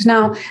things.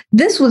 Now,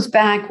 this was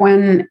back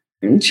when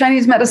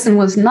Chinese medicine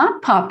was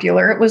not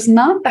popular. It was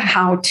not the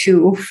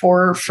how-to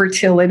for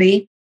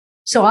fertility.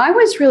 So I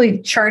was really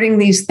charting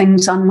these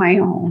things on my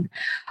own.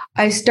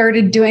 I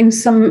started doing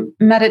some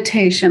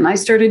meditation. I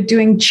started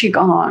doing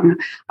Qigong.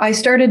 I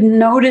started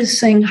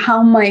noticing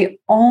how my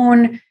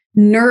own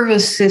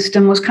nervous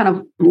system was kind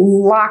of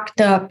locked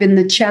up in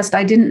the chest.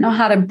 I didn't know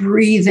how to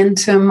breathe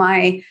into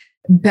my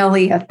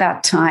belly at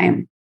that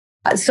time.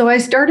 So I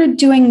started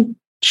doing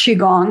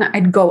Qigong.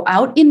 I'd go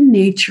out in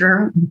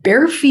nature,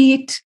 bare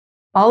feet,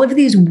 all of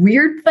these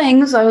weird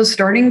things I was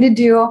starting to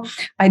do.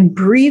 I'd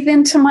breathe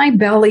into my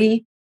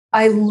belly.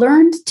 I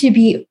learned to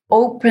be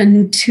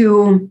open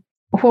to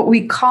what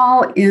we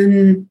call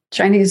in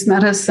Chinese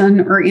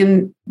medicine, or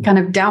in kind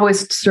of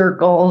Taoist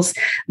circles,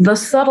 the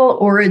subtle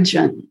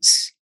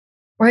origins,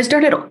 where I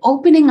started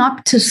opening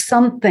up to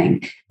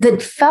something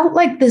that felt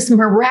like this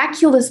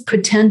miraculous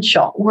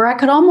potential, where I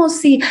could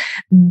almost see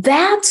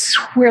that's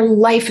where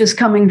life is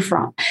coming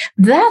from.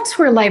 That's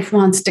where life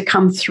wants to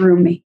come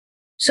through me.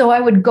 So I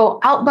would go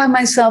out by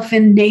myself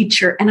in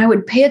nature, and I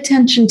would pay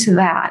attention to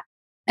that.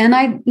 And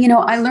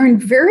I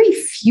learned very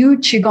few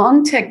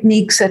Qigong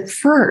techniques at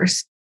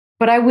first,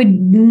 but I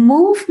would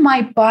move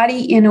my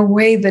body in a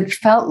way that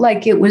felt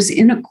like it was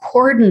in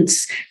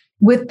accordance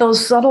with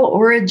those subtle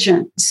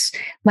origins.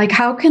 Like,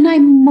 how can I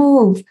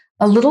move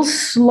a little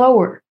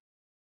slower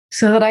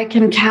so that I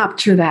can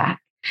capture that?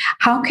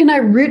 How can I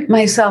root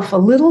myself a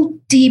little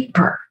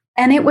deeper?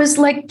 And it was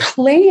like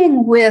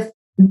playing with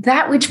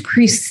that which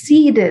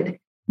preceded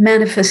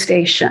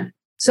manifestation.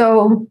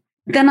 So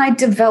then I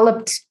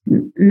developed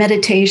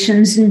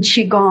meditations and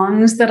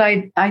Qigongs that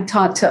I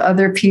taught to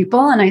other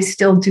people, and I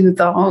still do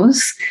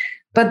those.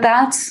 But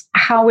that's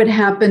how it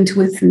happened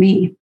with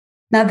me.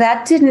 Now,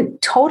 that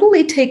didn't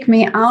totally take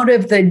me out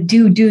of the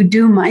do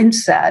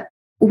mindset.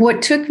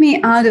 What took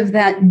me out of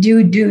that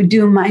do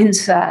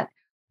mindset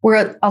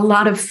were a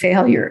lot of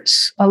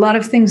failures, a lot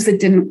of things that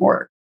didn't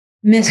work,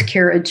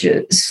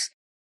 miscarriages,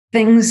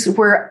 things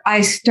where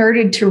I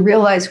started to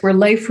realize where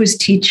life was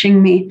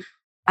teaching me,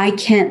 I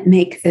can't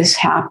make this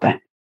happen.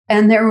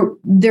 And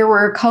there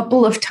were a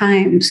couple of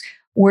times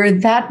where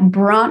that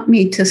brought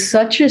me to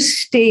such a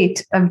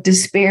state of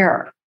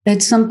despair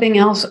that something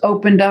else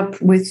opened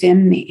up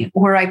within me,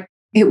 where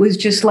it was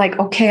just like,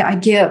 okay, I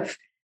give.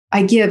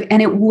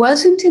 And it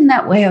wasn't in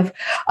that way of,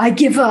 I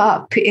give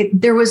up.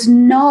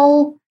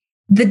 The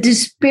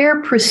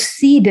despair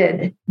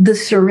preceded the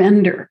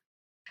surrender.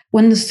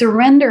 When the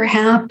surrender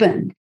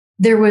happened,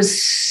 there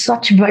was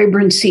such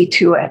vibrancy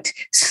to it,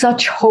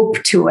 such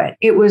hope to it.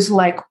 It was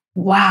like,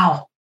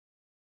 wow,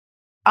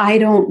 I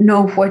don't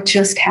know what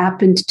just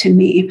happened to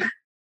me,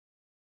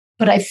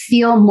 but I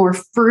feel more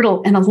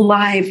fertile and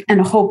alive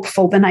and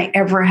hopeful than I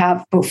ever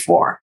have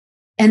before.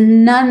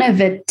 And none of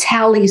it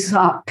tallies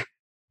up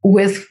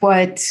with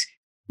what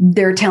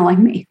they're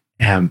telling me.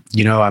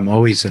 I'm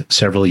always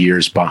several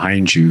years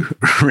behind you,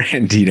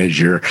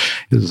 Randine,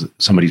 as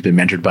somebody who's been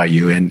mentored by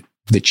you. And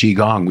the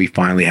Qigong, we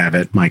finally have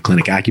at my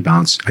clinic,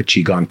 AccuBalance, a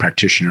Qigong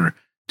practitioner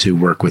to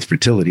work with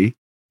fertility.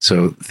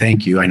 So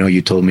thank you. I know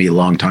you told me a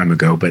long time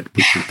ago, but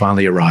we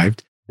finally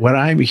arrived. What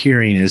I'm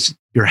hearing is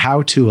your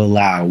how to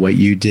allow. What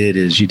you did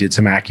is you did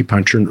some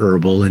acupuncture and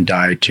herbal and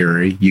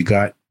dietary. You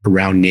got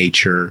around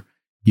nature.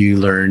 You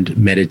learned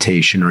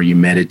meditation, or you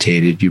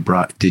meditated. Did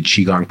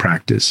Qigong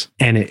practice.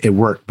 And it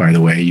worked, by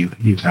the way.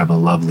 You have a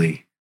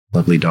lovely,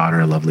 lovely daughter,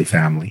 a lovely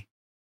family.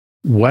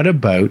 What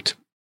about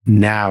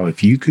Now,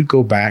 if you could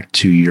go back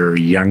to your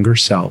younger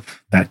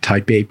self, that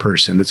type A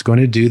person that's going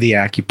to do the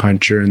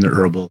acupuncture and the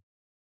herbal,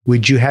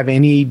 would you have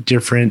any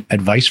different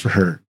advice for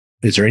her?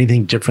 Is there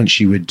anything different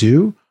she would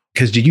do?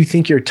 Because did you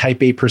think your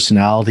type A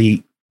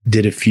personality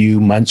did a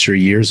few months or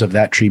years of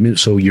that treatment,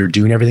 so you're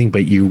doing everything,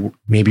 but you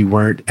maybe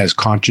weren't as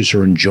conscious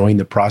or enjoying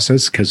the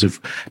process because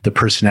of the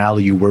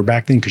personality you were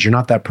back then? Because you're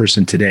not that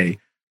person today.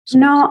 So.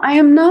 No, I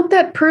am not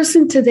that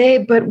person today,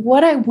 but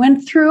what I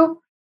went through,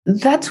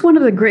 that's one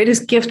of the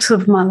greatest gifts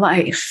of my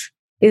life,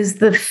 is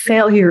the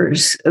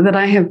failures that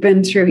I have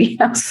been through. You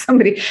know,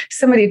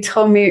 somebody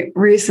told me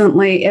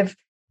recently,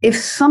 if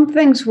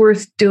something's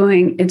worth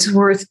doing, it's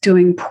worth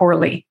doing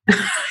poorly.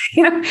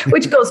 You know,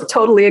 which goes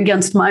totally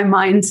against my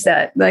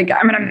mindset. Like,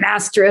 I'm going to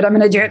master it, I'm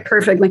going to do it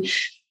perfectly.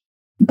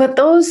 But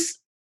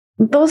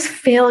those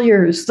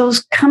failures,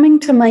 those coming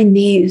to my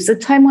knees, the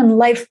time when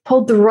life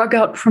pulled the rug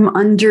out from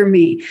under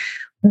me,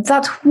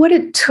 that's what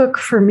it took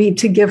for me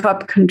to give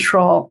up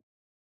control.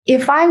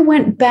 If I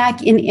went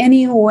back in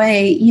any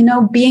way, you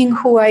know, being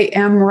who I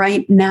am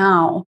right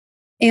now,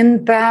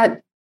 in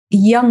that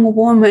young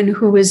woman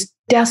who was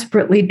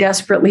desperately,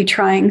 desperately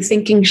trying,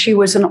 thinking she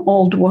was an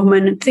old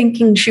woman,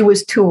 thinking she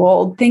was too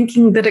old,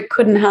 thinking that it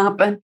couldn't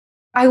happen,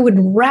 I would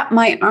wrap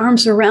my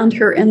arms around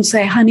her and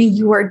say, honey,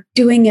 you are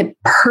doing it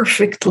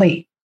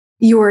perfectly.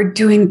 You are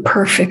doing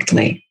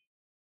perfectly.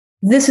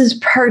 This is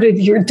part of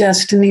your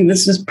destiny.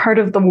 This is part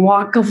of the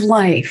walk of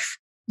life.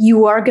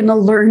 You are going to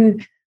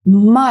learn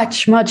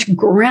much, much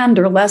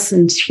grander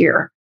lessons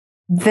here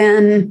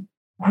than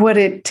what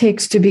it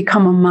takes to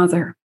become a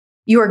mother.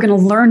 You are going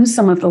to learn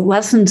some of the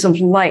lessons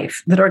of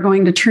life that are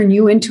going to turn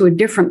you into a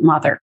different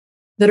mother,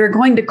 that are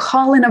going to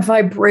call in a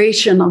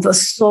vibration of the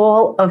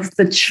soul of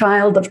the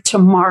child of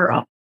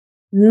tomorrow,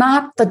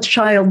 not the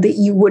child that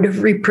you would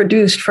have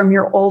reproduced from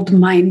your old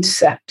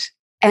mindset.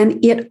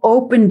 And it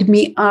opened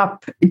me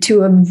up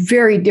to a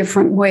very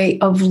different way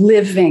of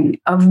living,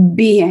 of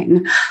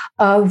being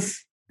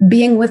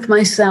with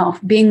myself,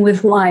 being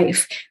with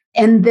life,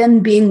 and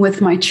then being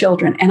with my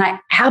children. And I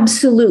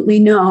absolutely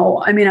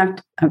know, I mean,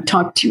 I've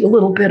talked to you a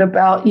little bit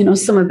about, you know,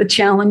 some of the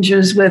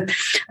challenges with,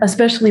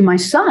 especially my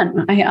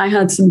son. I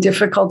had some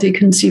difficulty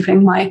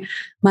conceiving my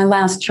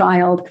last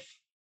child.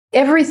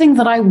 Everything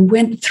that I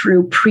went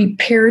through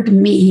prepared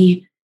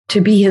me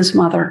to be his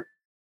mother.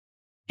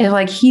 And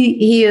like,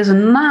 he is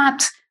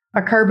not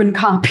a carbon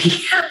copy.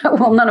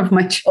 Well, none of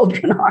my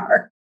children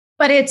are.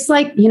 But it's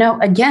like, you know,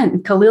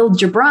 again, Khalil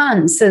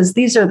Gibran says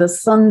these are the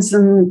sons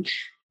and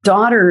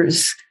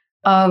daughters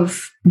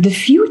of the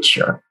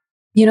future.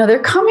 You know, they're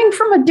coming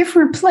from a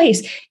different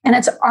place. And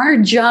it's our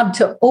job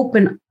to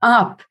open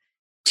up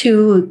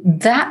to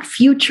that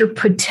future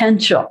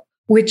potential,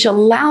 which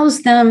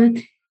allows them,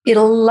 it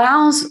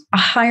allows a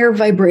higher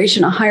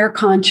vibration, a higher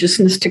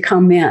consciousness to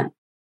come in.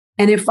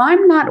 And if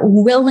I'm not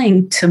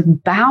willing to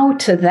bow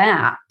to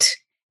that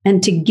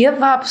and to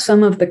give up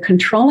some of the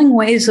controlling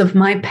ways of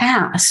my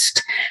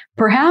past,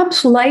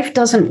 perhaps life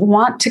doesn't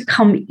want to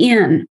come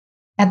in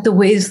at the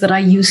ways that I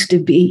used to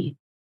be.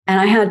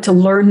 And I had to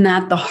learn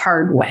that the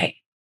hard way.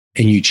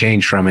 And you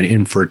changed from an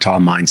infertile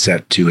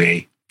mindset to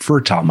a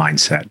fertile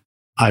mindset.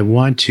 I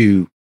want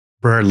to,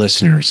 for our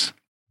listeners,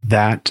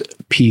 that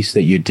piece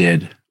that you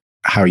did,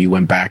 how you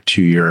went back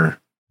to your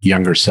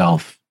younger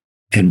self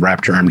and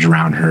wrapped your arms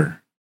around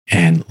her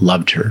and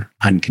loved her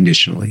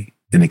unconditionally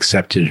and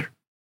accepted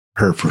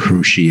her for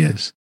who she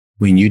is.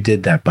 When you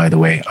did that, by the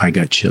way, I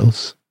got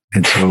chills.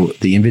 And so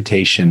the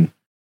invitation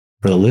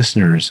for the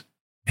listeners,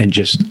 and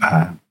just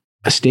a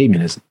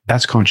statement, is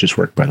that's conscious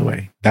work, by the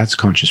way. That's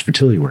conscious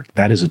fertility work.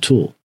 That is a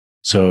tool.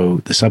 So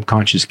the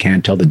subconscious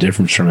can't tell the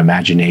difference from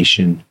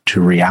imagination to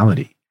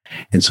reality.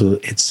 And so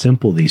it's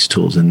simple, these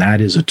tools. And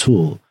that is a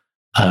tool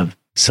of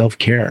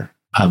self-care.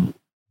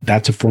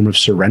 That's a form of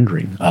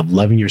surrendering, of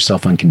loving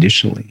yourself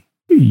unconditionally.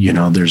 You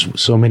know, there's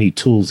so many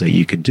tools that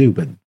you could do,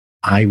 but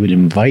I would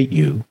invite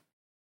you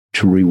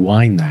to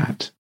rewind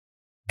that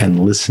and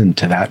listen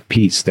to that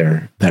piece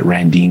there that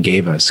Randine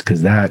gave us,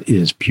 because that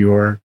is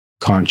pure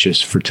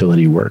conscious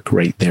fertility work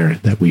right there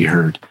that we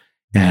heard.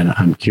 And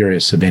I'm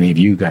curious if any of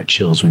you got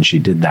chills when she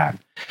did that.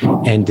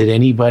 And did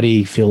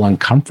anybody feel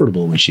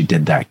uncomfortable when she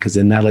did that? Because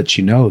then that lets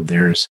you know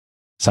there's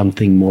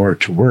something more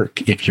to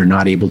work if you're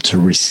not able to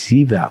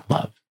receive that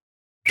love.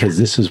 Because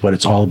this is what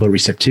it's all about,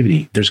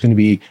 receptivity. There's going to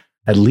be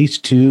at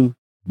least two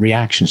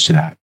reactions to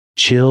that: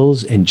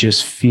 chills and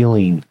just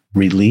feeling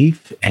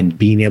relief and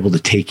being able to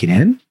take it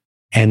in.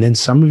 And then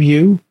some of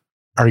you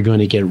are going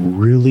to get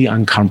really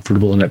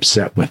uncomfortable and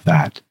upset with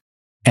that.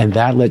 And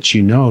that lets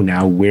you know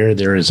now where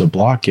there is a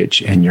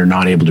blockage and you're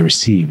not able to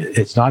receive.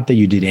 It's not that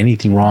you did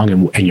anything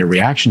wrong and your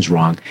reaction's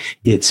wrong.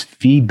 It's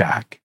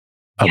feedback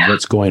of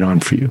what's going on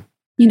for you.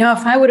 You know,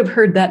 if I would have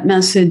heard that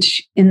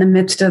message in the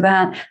midst of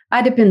that,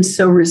 I'd have been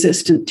so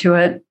resistant to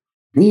it.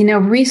 You know,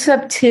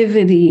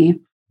 receptivity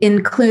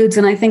includes,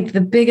 and I think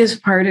the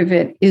biggest part of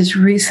it is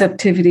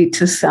receptivity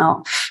to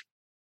self,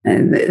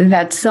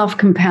 that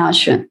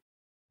self-compassion.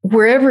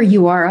 Wherever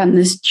you are on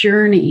this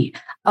journey,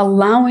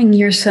 allowing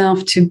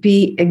yourself to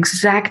be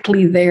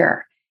exactly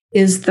there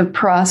is the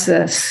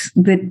process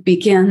that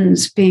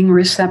begins being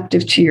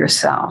receptive to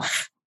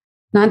yourself,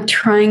 not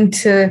trying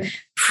to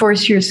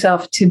force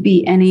yourself to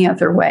be any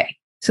other way.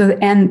 So,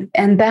 and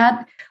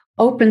that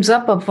opens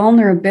up a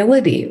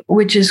vulnerability,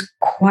 which is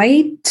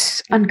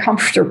quite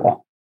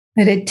uncomfortable.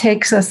 That it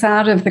takes us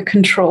out of the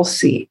control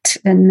seat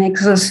and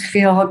makes us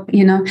feel,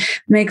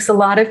 makes a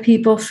lot of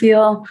people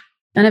feel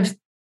kind of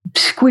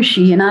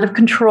squishy and out of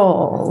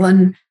control.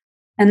 And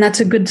that's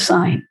a good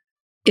sign.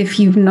 If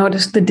you've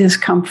noticed the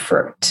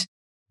discomfort,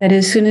 that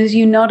as soon as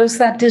you notice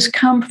that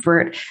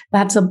discomfort,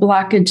 that's a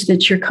blockage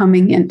that you're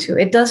coming into.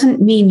 It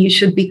doesn't mean you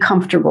should be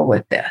comfortable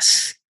with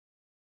this.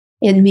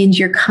 It means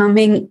you're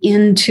coming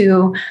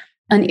into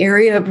an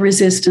area of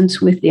resistance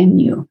within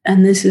you.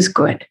 And this is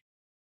good.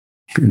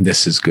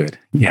 This is good.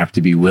 You have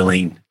to be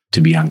willing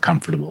to be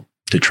uncomfortable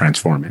to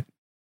transform it.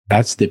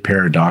 That's the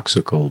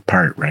paradoxical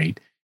part, right?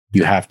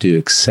 You have to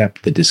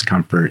accept the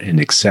discomfort and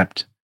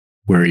accept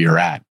where you're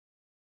at.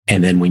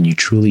 And then when you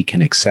truly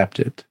can accept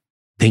it,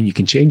 then you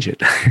can change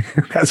it.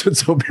 That's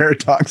what's so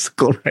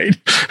paradoxical, right?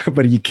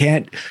 But you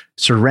can't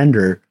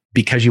surrender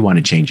because you want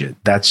to change it.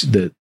 That's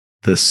the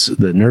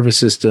nervous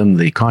system,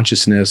 the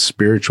consciousness,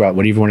 spiritual,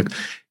 whatever you want to.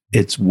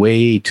 It's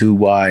way too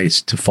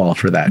wise to fall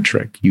for that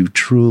trick. You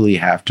truly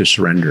have to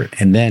surrender,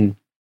 and then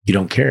you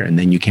don't care, and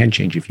then you can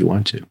change if you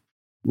want to.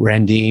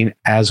 Randine,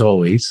 as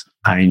always,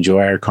 I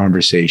enjoy our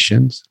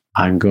conversations.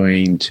 I'm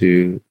going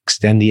to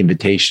extend the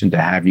invitation to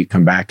have you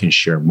come back and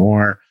share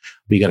more.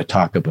 We got to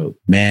talk about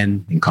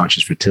men and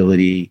conscious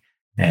fertility,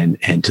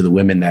 and to the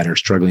women that are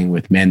struggling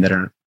with men that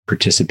are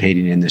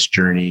participating in this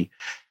journey,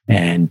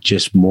 and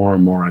just more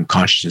and more on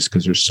consciousness,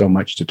 because there's so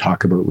much to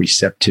talk about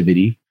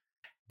receptivity.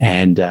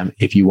 And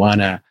if you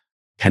want to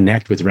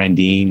connect with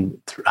Randine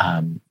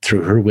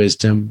through her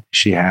wisdom,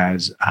 she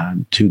has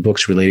 2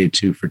 books related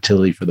to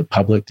fertility for the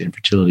public, the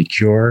Infertility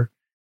Cure,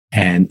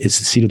 and it's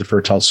The Seed of the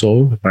Fertile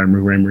Soul, if I'm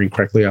remembering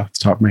correctly off the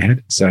top of my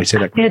head. Did I say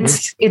that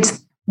correctly?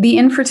 It's The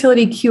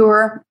Infertility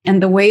Cure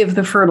and The Way of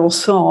the Fertile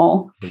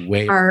Soul. The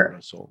Way of the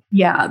Fertile Soul.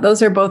 Yeah,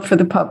 those are both for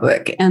the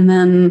public. And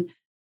then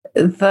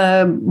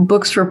the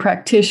books for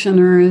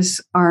practitioners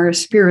are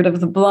Spirit of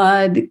the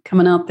Blood,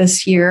 coming out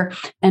this year,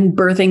 and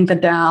Birthing the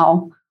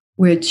Tao,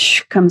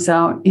 which comes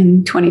out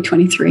in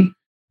 2023.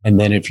 And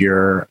then if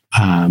you're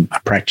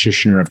a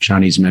practitioner of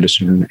Chinese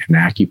medicine and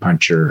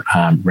acupuncture,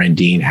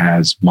 Randine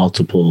has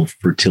multiple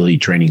fertility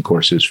training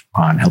courses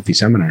on Healthy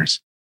Seminars.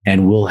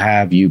 And we'll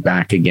have you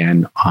back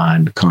again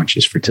on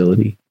conscious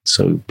fertility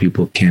so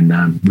people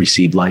can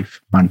receive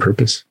life on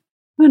purpose.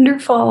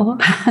 Wonderful.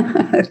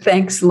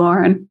 Thanks,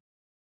 Lauren.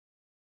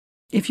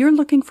 If you're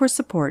looking for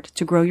support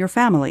to grow your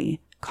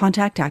family,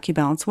 contact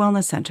AcuBalance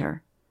Wellness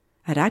Center.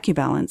 At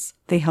AcuBalance,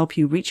 they help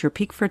you reach your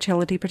peak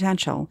fertility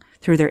potential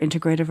through their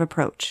integrative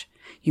approach,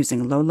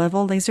 using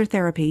low-level laser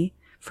therapy,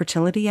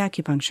 fertility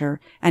acupuncture,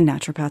 and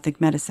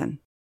naturopathic medicine.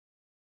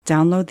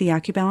 Download the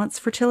AcuBalance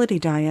Fertility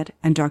Diet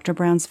and Dr.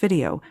 Brown's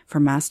video for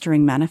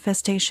mastering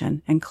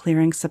manifestation and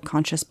clearing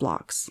subconscious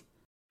blocks.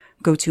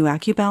 Go to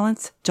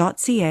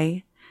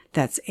acubalance.ca,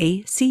 that's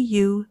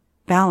ACU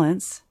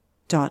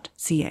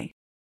balance.ca.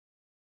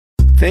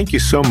 Thank you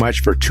so much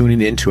for tuning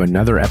in to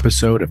another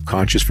episode of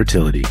Conscious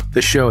Fertility,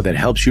 the show that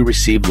helps you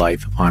receive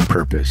life on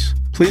purpose.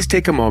 Please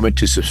take a moment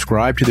to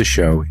subscribe to the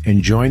show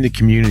and join the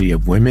community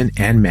of women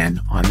and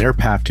men on their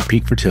path to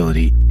peak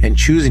fertility and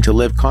choosing to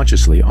live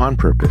consciously on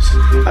purpose.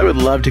 I would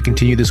love to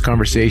continue this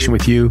conversation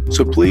with you,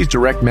 so please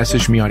direct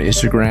message me on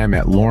Instagram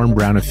at Lauren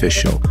Brown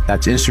Official.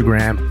 That's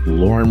Instagram,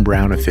 Lauren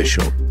Brown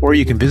Official. Or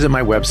you can visit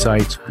my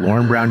websites,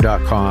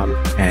 laurenbrown.com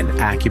and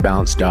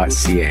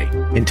acubalance.ca.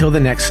 Until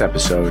the next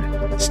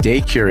episode, stay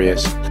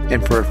curious,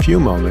 and for a few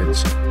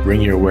moments,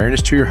 bring your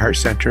awareness to your heart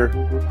center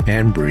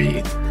and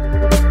breathe.